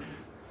 but to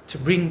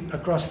bring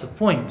across the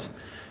point,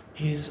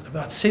 is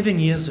about 7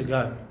 years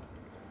ago,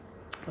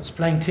 I was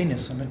playing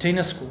tennis on a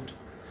tennis court,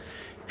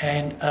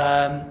 and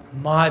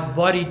my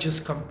body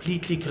just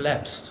completely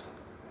collapsed.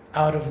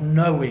 Out of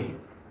nowhere,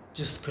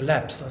 just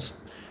collapsed. I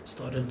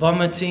started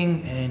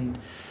vomiting, and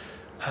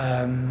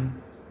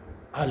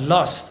I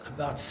lost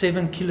about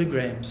 7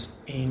 kilograms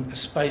in a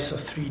space of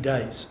 3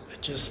 days.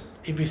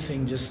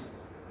 Everything just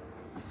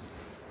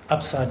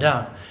upside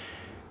down.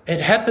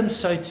 It happened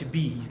so to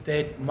be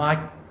that my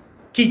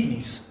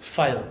kidneys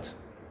failed.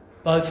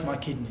 Both my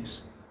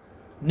kidneys.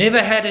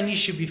 Never had an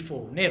issue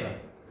before, never.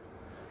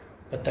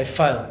 But they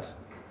failed.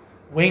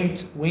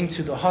 Went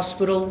to the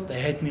hospital,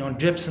 they had me on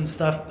drips and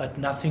stuff, but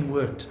nothing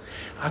worked.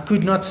 I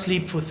could not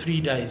sleep for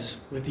 3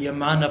 days with the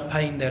amount of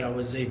pain that I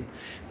was in.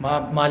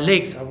 My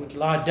legs, I would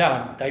lie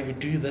down, they would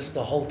do this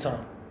the whole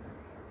time.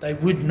 They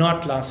would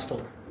not lie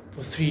still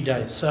for 3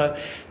 days. So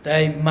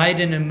they made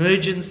an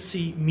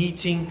emergency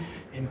meeting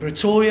in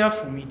Pretoria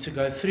for me to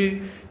go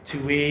through to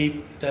where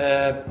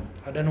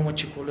I don't know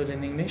what you call it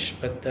in English,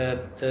 but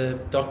the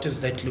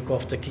doctors that look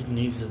after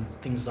kidneys and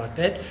things like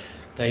that,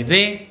 they're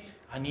there.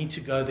 I need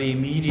to go there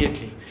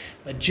immediately.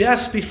 But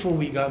just before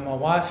we go, my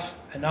wife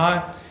and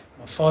I,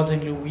 my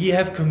father-in-law, we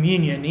have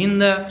communion in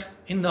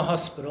the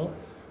hospital.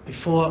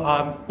 Before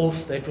I'm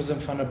off, that was in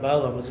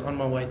Vanderbijl, I was on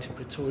my way to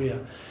Pretoria.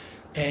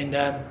 And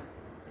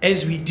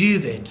as we do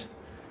that,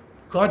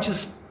 God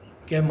just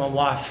gave my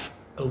wife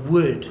a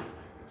word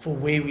for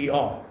where we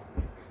are.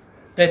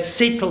 That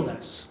settled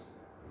us.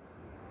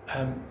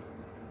 I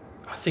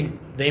think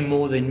they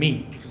more than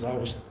me, because I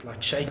was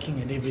like shaking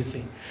and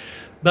everything.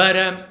 But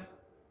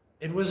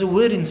it was a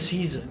word in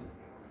season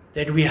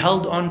that we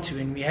held on to,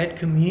 and we had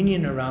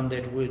communion around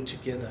that word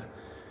together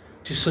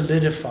to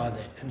solidify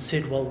that, and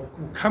said, well,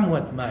 come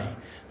what may,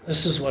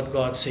 this is what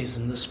God says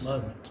in this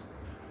moment.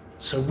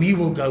 So we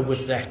will go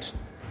with that.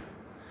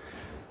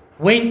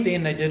 Went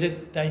then, they did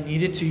it, they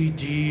needed to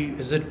do,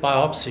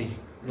 biopsy,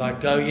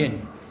 like go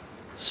in.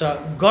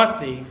 So got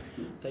there,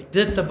 they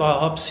did the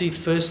biopsy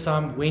first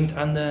time, went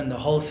under, and the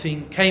whole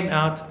thing came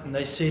out, and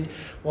they said,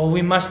 well,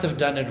 we must have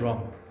done it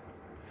wrong.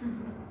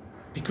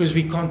 Because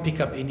we can't pick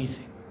up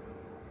anything.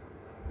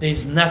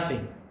 There's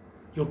nothing.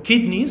 Your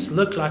kidneys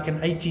look like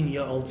an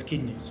 18-year-old's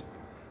kidneys.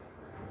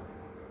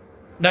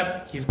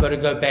 No, you've got to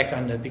go back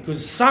under,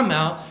 because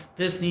somehow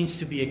this needs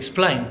to be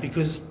explained,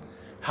 because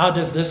how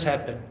does this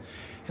happen?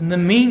 In the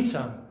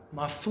meantime,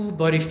 my full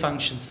body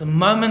functions. The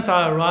moment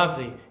I arrive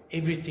there,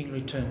 everything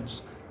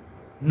returns.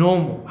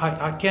 Normal.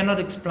 I cannot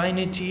explain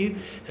it to you.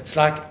 It's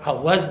like I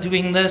was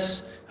doing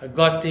this, I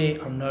got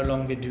there, I'm no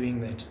longer doing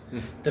that.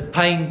 The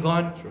pain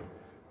gone. Sure.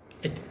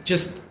 It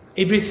just,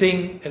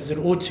 everything as it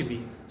ought to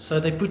be. So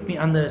they put me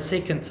under a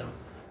second time.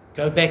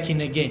 Go back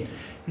in again.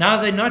 Now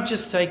they're not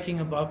just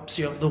taking a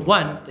biopsy of the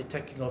one, they're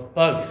taking of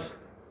both.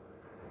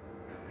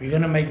 We're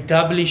going to make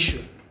doubly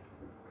sure.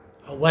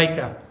 I wake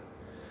up.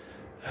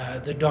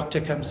 The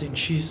doctor comes in.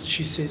 She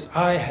says,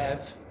 I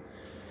have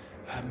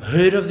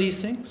heard of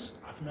these things.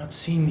 I've not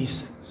seen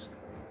these things.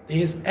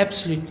 There's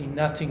absolutely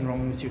nothing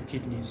wrong with your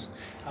kidneys.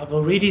 I've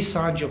already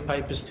signed your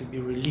papers to be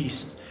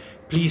released.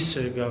 Please,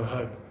 sir, go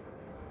home.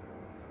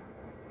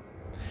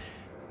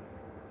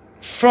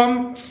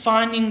 From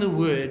finding the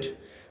word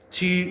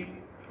to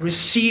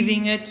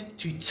receiving it,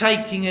 to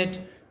taking it,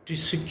 to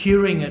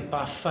securing it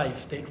by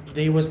faith, that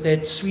there was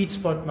that sweet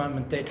spot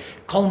moment, that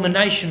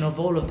culmination of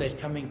all of that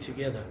coming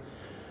together.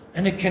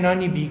 And it can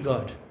only be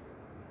God.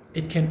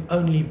 It can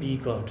only be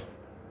God.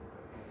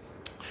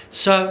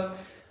 So,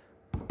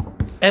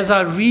 as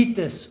I read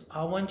this,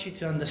 I want you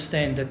to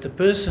understand that the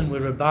person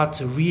we're about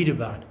to read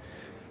about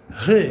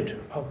heard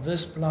of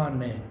this blind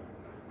man,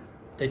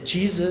 that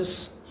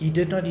Jesus, he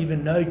did not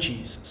even know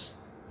Jesus.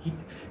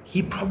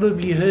 He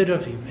probably heard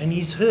of him, and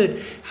he's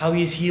heard how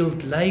he's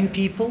healed lame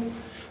people,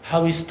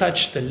 how he's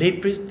touched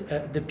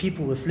the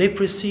people with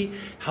leprosy,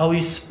 how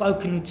he's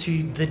spoken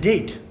to the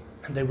dead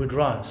and they would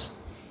rise.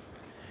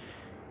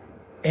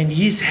 And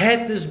he's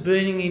had this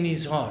burning in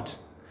his heart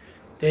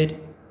that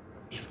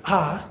if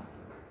I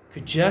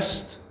could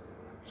just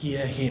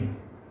hear him,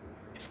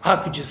 if I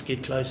could just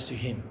get close to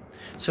him.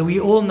 So we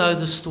all know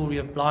the story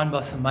of blind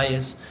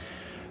Bartimaeus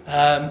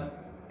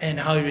and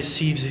how he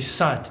receives his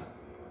sight.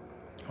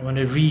 I want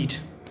to read.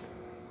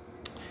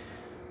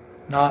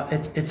 Now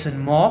it's in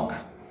Mark.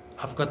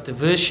 I've got the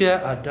verse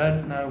here. I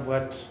don't know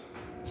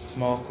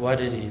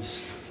what it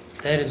is.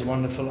 That is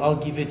wonderful. I'll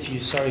give it to you.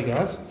 Sorry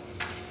guys.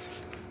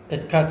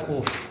 It cut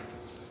off.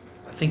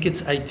 I think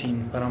it's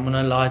 18, but I'm going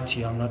to lie to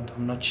you.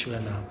 I'm not sure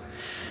now.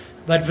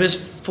 But verse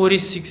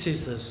 46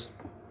 says this.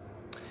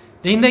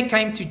 Then they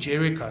came to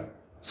Jericho.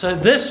 So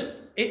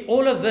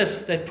all of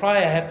this that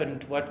prior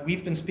happened, what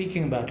we've been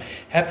speaking about,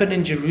 happened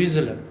in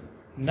Jerusalem.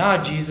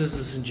 Now Jesus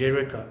is in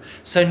Jericho.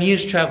 So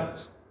news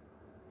travels.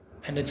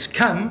 And it's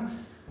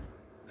come,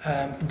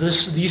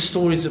 these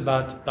stories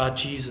about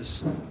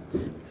Jesus.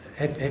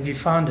 Have you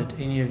found it,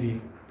 any of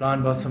you?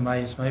 Blind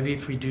Bartimaeus. Maybe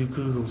if we do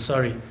Google,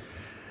 sorry.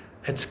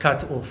 It's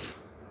cut off.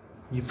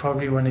 You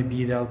probably want to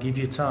be there. I'll give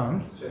you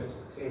time.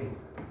 Chapter 10.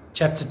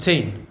 Chapter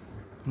 10.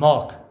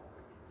 Mark.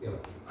 Yeah.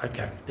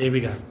 Okay, there we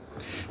go.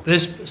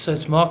 So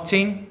it's Mark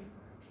 10,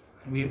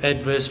 and we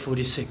add verse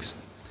 46.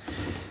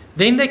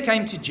 Then they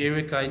came to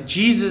Jericho, and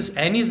Jesus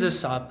and his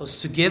disciples,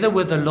 together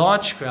with a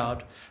large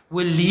crowd,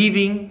 were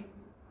leaving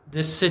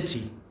the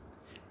city.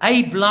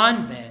 A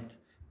blind man,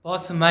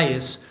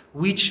 Bartimaeus,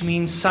 which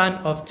means son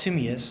of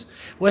Timaeus,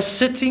 was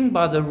sitting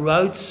by the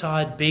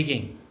roadside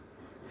begging.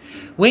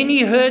 When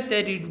he heard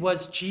that it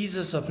was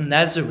Jesus of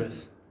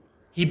Nazareth,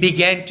 he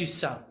began to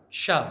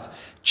shout,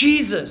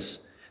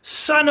 Jesus,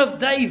 Son of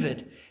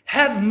David,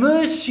 have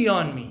mercy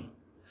on me.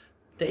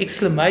 The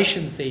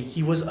exclamations there,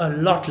 he was a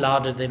lot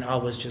louder than I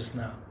was just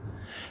now.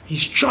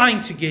 He's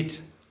trying to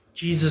get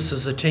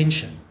Jesus'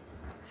 attention.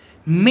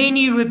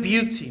 Many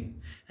rebuked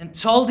him and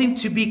told him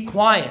to be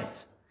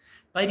quiet,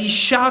 but he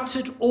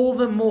shouted all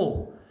the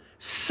more,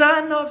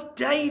 Son of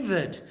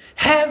David,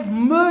 have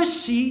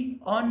mercy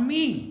on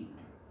me.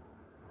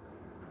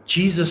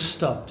 Jesus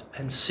stopped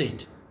and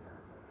said,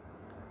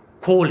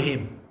 call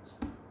him.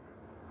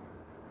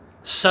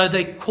 So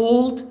they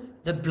called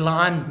the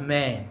blind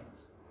man.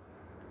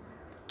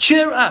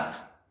 Cheer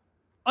up,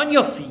 on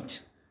your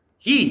feet.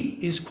 He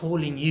is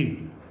calling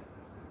you.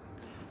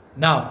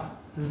 Now,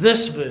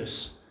 this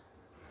verse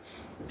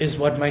is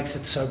what makes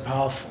it so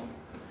powerful.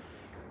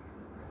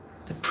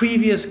 The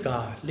previous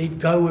guy let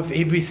go of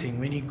everything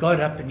when he got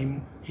up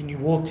and he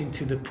walked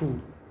into the pool.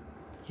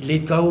 He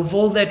let go of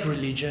all that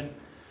religion,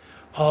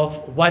 of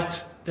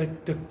what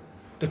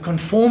the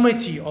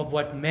conformity of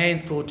what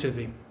man thought of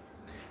him.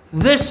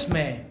 This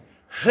man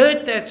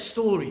heard that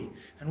story,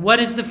 and what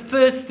is the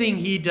first thing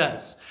he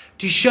does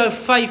to show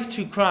faith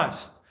to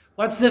Christ?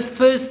 What's the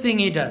first thing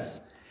he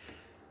does?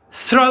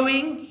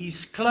 Throwing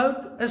his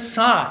cloak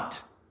aside.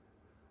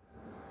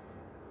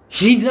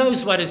 He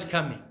knows what is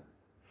coming.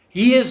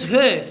 He has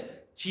heard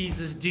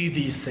Jesus do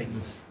these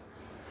things.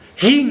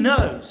 He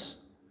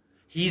knows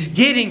he's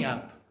getting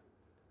up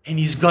and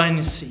he's going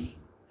to see.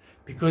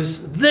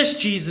 Because this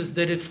Jesus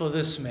did it for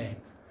this man,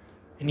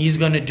 and he's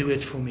going to do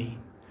it for me.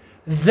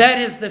 That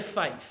is the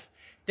faith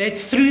that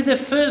through the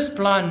first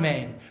blind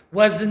man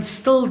was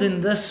instilled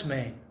in this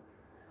man.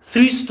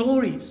 Through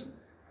stories,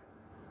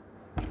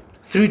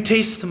 through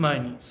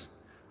testimonies,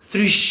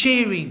 through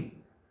sharing,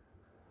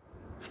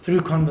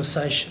 through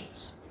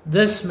conversations.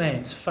 This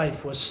man's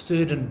faith was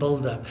stirred and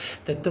built up,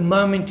 that the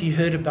moment he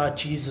heard about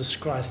Jesus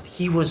Christ,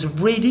 he was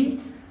ready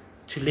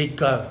to let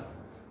go.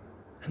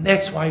 And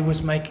that's why he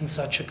was making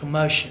such a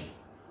commotion.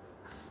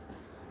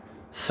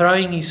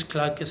 Throwing his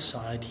cloak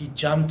aside, he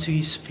jumped to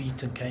his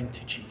feet and came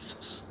to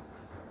Jesus.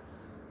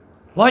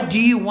 What do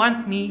you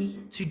want me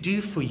to do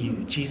for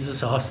you?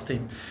 Jesus asked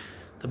him.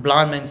 The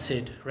blind man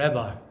said,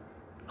 Rabbi,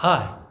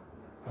 I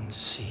want to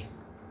see.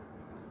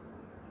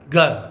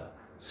 Go,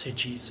 said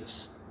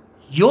Jesus.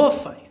 Your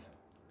faith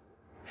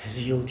has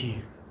healed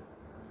you.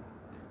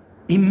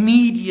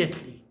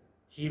 Immediately,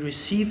 he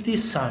received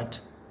his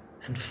sight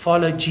and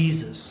followed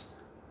Jesus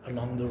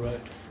along the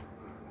road.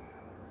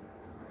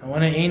 I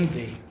want to end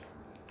there.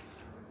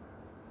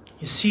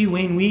 You see,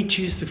 when we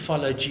choose to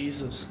follow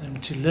Jesus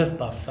and to live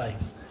by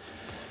faith,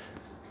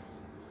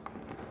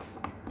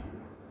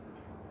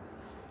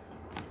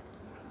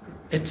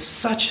 it's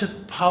such a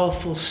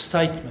powerful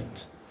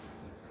statement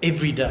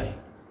every day.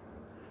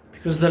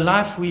 Because the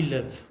life we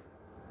live,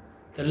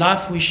 the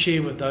life we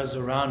share with those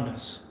around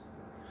us,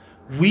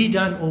 we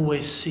don't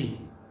always see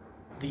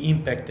the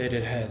impact that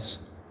it has.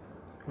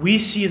 We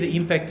see the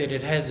impact that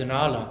it has in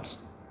our lives.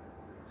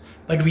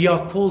 But we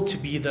are called to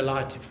be the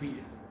light.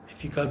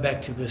 If you go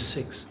back to verse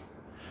 6,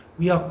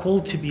 we are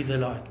called to be the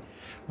light.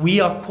 We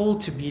are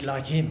called to be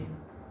like him.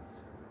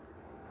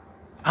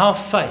 Our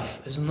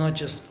faith is not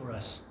just for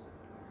us.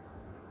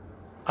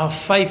 Our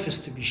faith is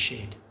to be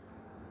shared.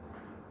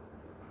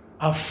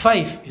 Our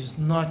faith is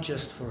not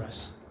just for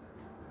us.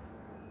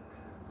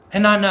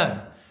 And I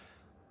know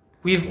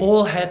We've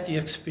all had the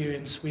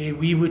experience where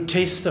we would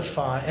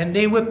testify, and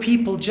there were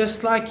people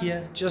just like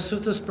here, just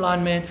with this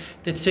blind man,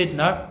 that said,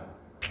 no,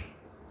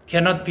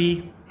 cannot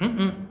be,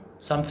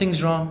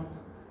 something's wrong.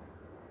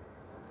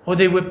 Or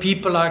there were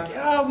people like,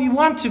 we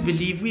want to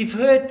believe, we've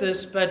heard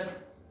this,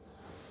 but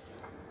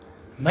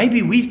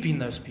maybe we've been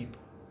those people.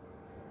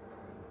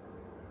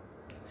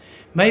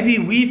 Maybe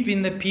we've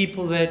been the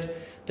people that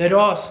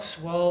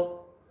asks,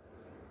 well,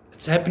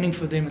 it's happening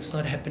for them, it's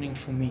not happening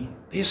for me.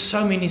 There's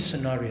so many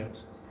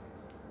scenarios.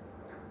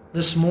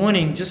 This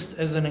morning, just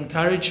as an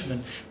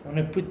encouragement, I want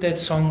to put that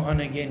song on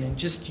again and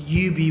just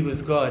you be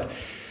with God.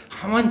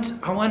 I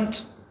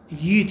want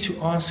you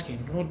to ask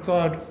Him, Lord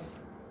God,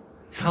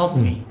 help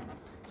me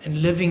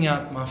in living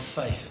out my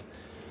faith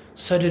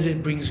so that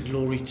it brings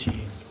glory to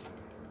you.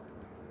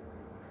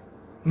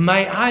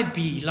 May I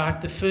be like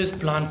the first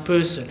blind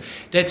person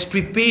that's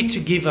prepared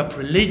to give up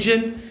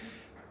religion,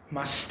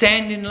 my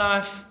stand in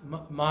life,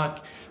 my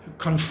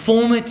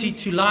conformity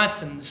to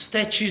life and the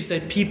statues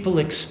that people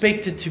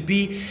expect it to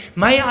be.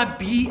 May I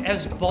be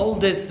as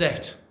bold as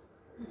that.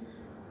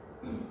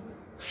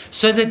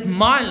 So that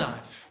my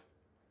life,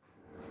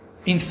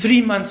 in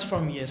 3 months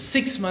from here,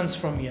 6 months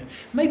from here,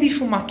 maybe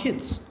for my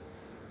kids,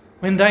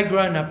 when they're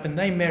grown up and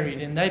they're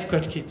married and they've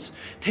got kids,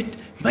 that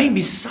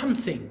maybe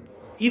something,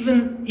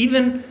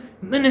 even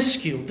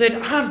minuscule, that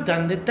I've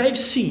done, that they've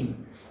seen,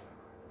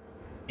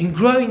 in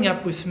growing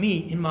up with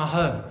me in my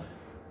home,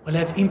 will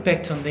have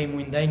impact on them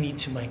when they need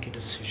to make a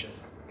decision.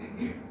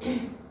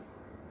 You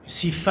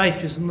see,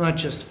 faith is not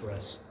just for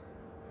us.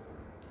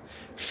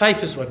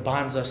 Faith is what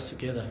binds us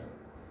together.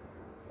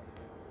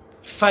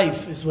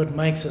 Faith is what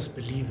makes us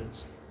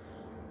believers.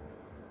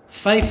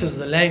 Faith is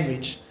the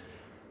language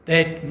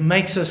that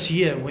makes us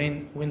hear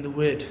when the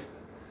word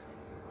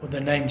or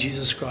the name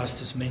Jesus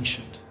Christ is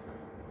mentioned.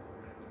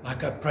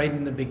 Like I prayed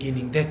in the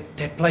beginning,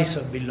 that place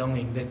of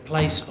belonging, that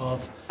place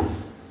of,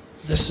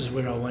 this is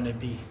where I want to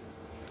be.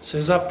 So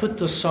as I put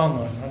the song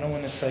on, I don't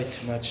want to say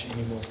too much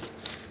anymore.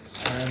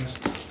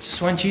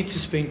 Just want you to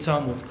spend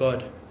time with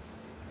God.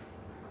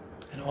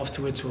 And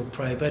afterwards we'll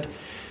pray. But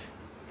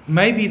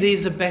maybe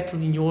there's a battle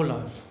in your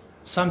life.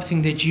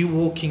 Something that you're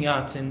walking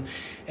out and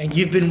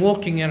you've been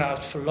walking it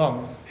out for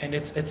long and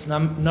it's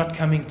not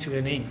coming to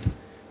an end.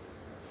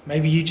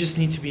 Maybe you just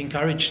need to be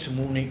encouraged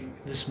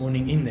this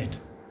morning in that.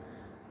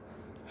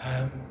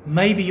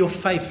 Maybe your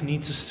faith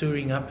needs a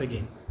stirring up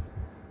again.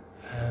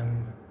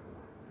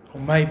 Or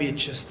maybe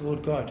it's just,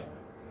 Lord God,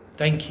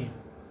 thank you.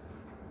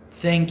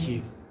 Thank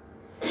you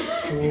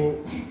for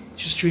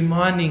just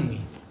reminding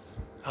me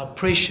how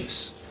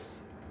precious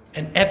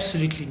and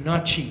absolutely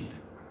not cheap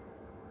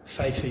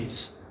faith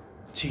is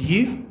to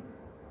you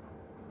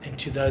and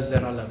to those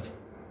that I love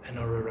and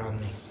are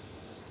around me.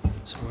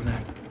 So I want to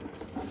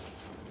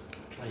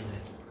play that.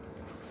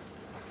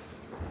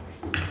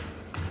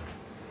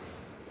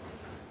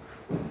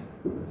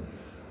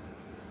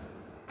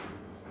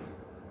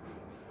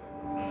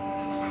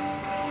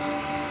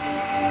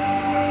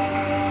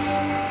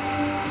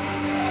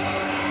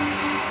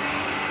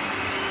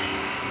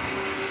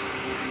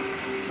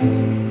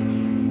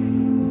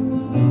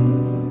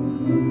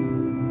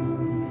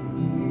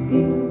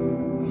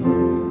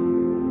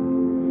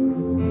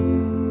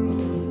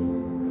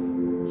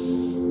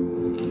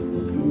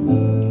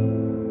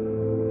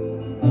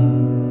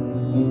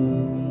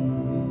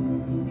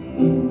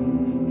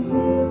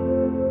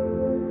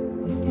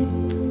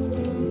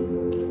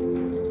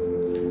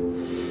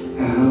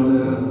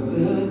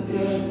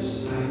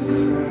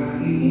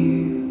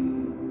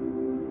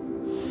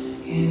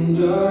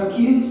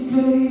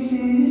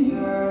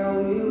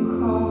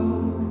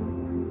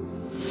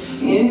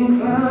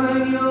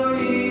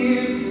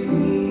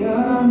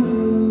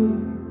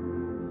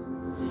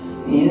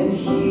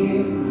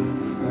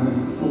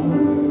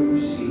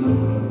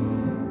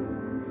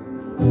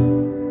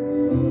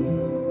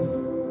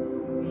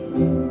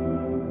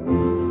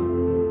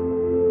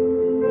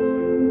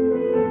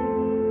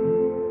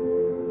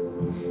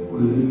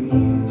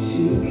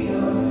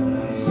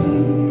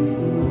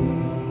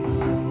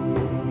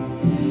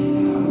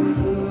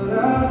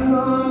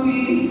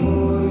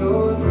 Before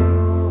your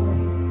throne,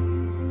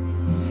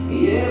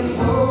 yeah,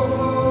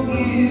 for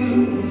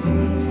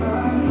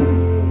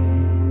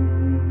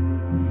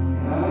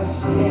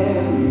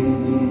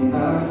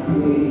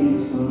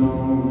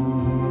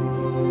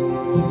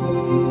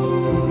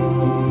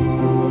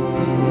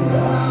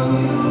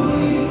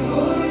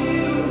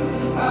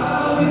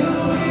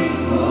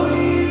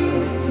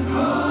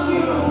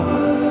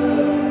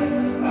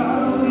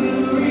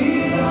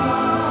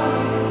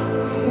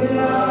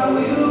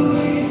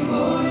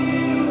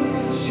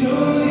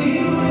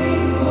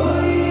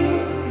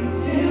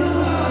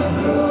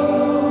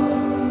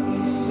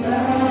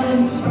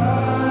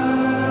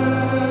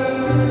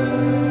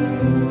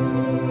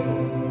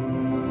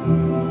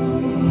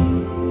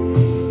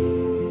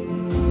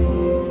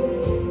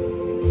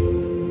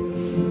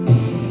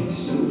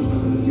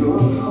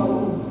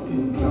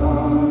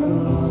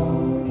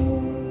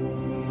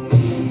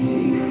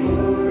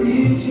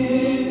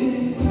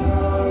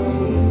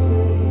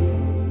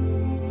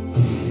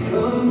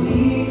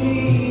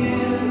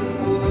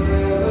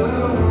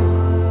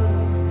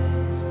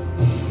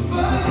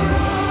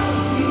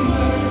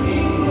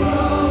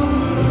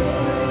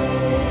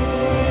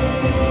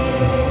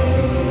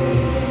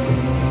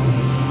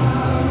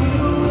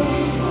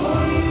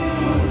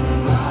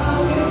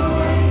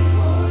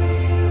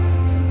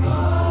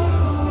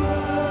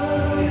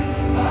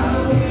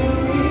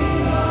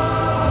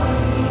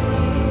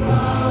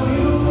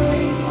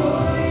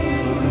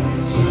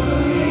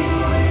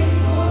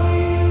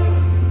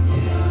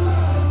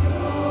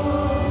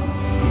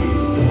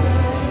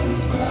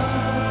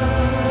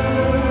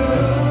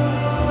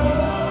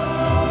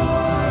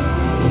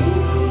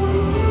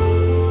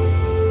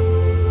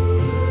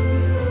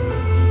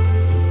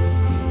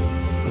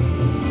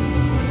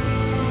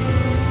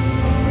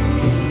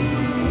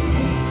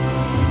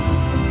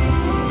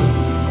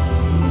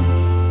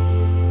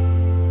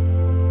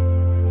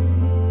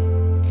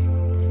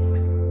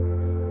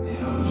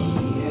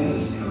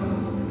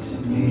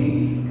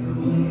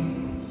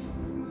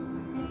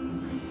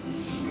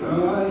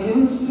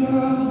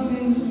himself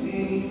is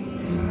big.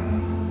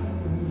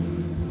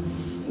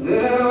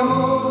 That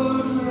all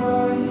would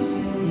rise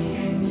in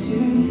him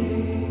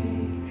today.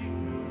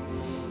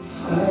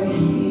 For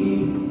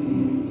he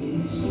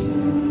is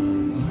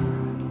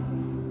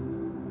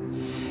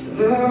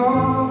that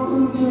all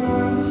would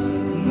rise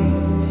in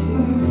him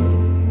today.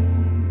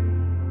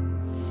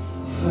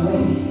 For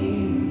he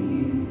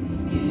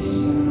is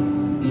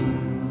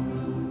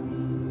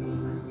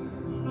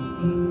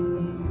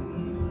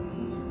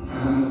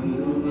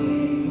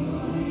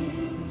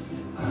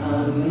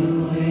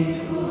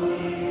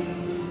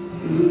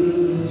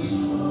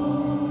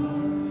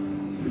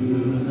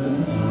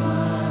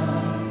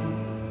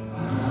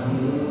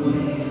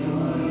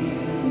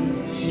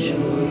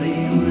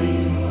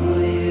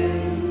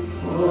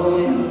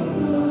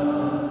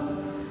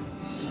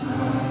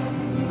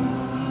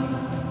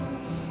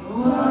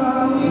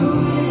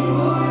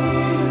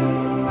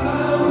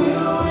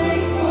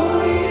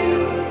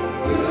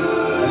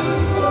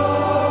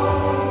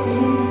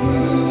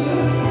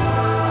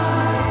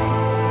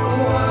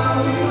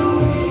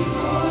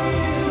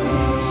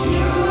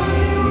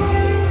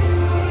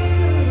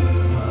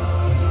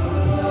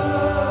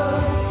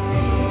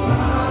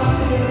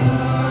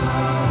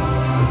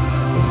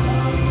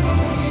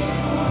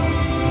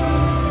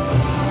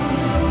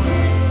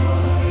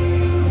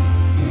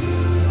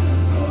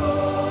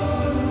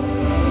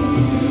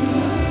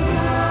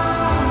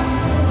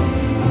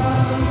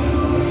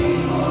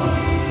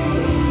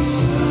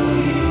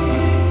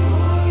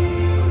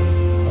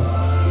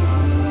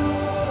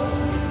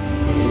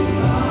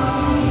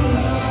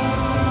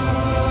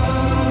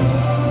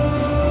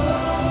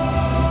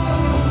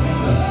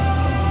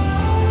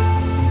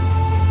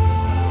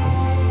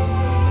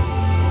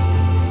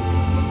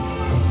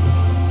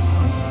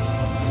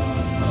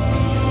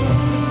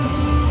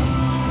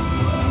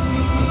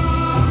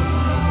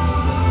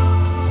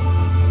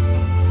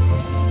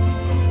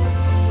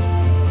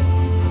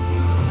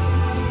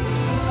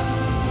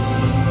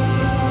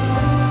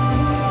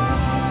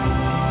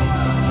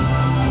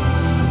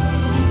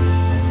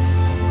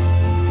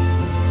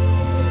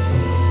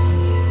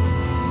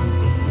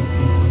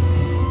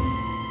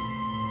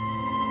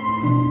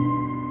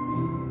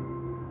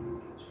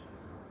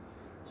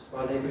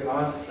While every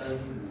eyes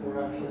closed and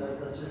before I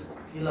close, I just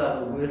feel I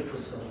have a word for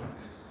someone.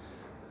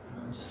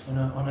 And I just want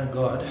to honor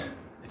God.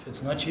 If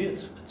it's not you,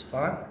 it's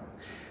fine.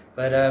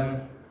 But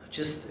the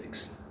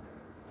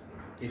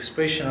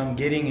expression I'm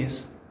getting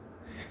is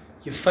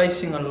you're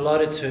facing a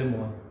lot of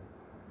turmoil.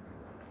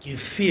 You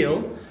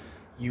feel,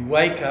 you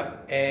wake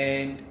up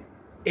and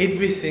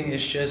everything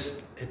is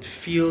just, it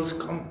feels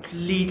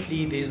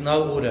completely, there's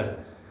no order.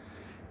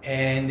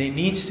 And there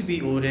needs to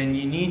be order, and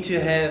you need to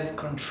have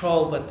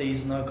control, but there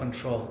is no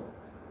control.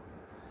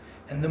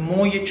 And the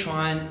more you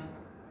try and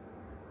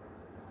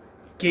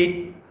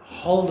get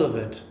hold of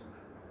it,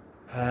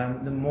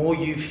 the more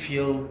you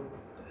feel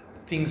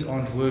things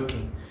aren't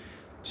working.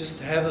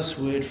 Just have this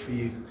word for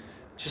you.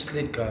 Just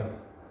let go.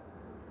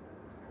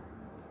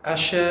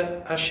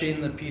 Usher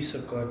in the peace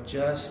of God.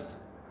 Just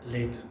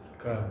let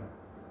go.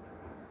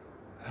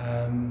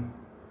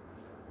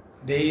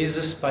 There is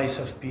a space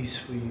of peace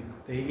for you.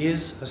 There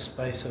is a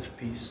space of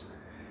peace.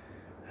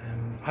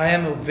 I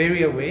am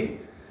very aware,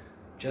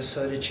 just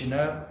so that you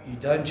know, you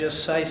don't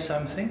just say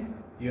something,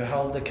 you're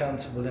held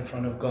accountable in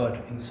front of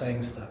God in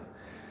saying stuff.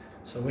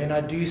 So when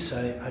I do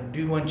say, I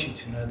do want you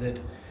to know that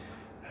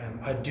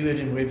I do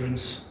it in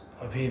reverence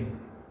of Him.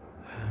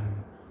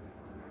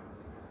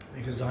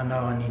 Because I know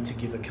I need to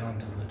give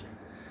account of it.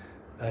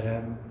 But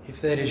if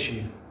that is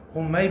you,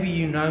 or maybe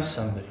you know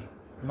somebody,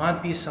 it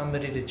might be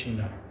somebody that you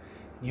know,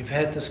 you've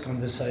had this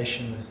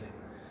conversation with them.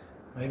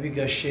 Maybe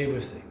go share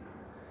with them.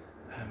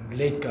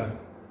 Let go.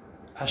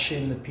 Usher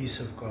in the peace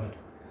of God.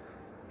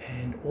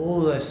 And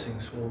all those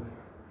things will,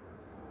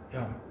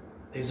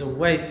 there's a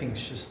way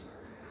things just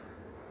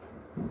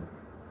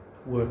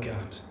work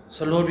out.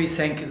 So Lord, we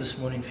thank you this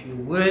morning for your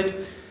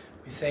word.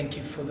 We thank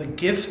you for the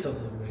gift of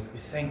the word. We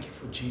thank you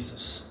for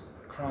Jesus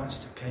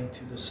Christ who came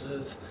to this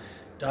earth,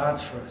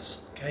 died for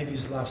us, gave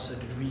his life so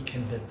that we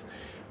can live.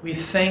 We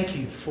thank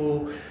you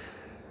for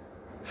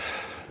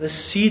the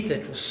seed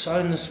that was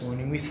sown this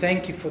morning. We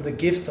thank you for the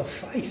gift of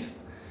faith.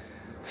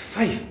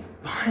 Faith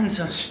binds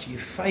us to you.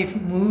 Faith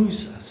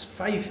moves us.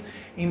 Faith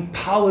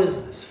empowers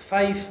us.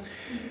 Faith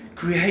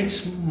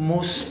creates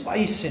more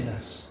space in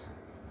us.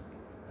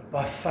 But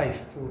by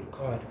faith, Lord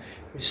God,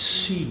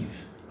 receive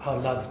our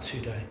love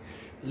today.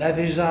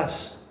 Lavish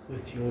us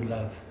with your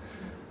love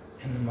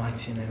in the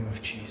mighty name of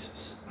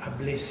Jesus. I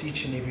bless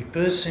each and every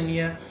person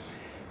here.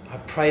 I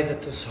pray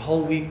that this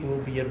whole week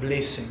will be a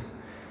blessing.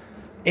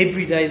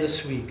 Every day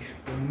this week,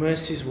 your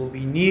mercies will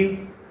be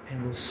new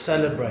and we'll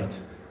celebrate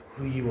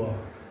who you are.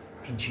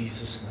 In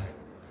Jesus'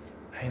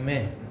 name.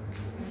 Amen.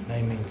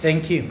 Amen.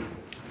 Thank you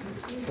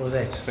for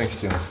that.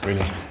 Thanks, Tiaan.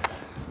 Really.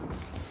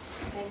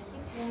 Thank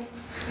you, Tiaan.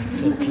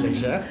 It's a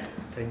pleasure.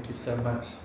 Thank you so much.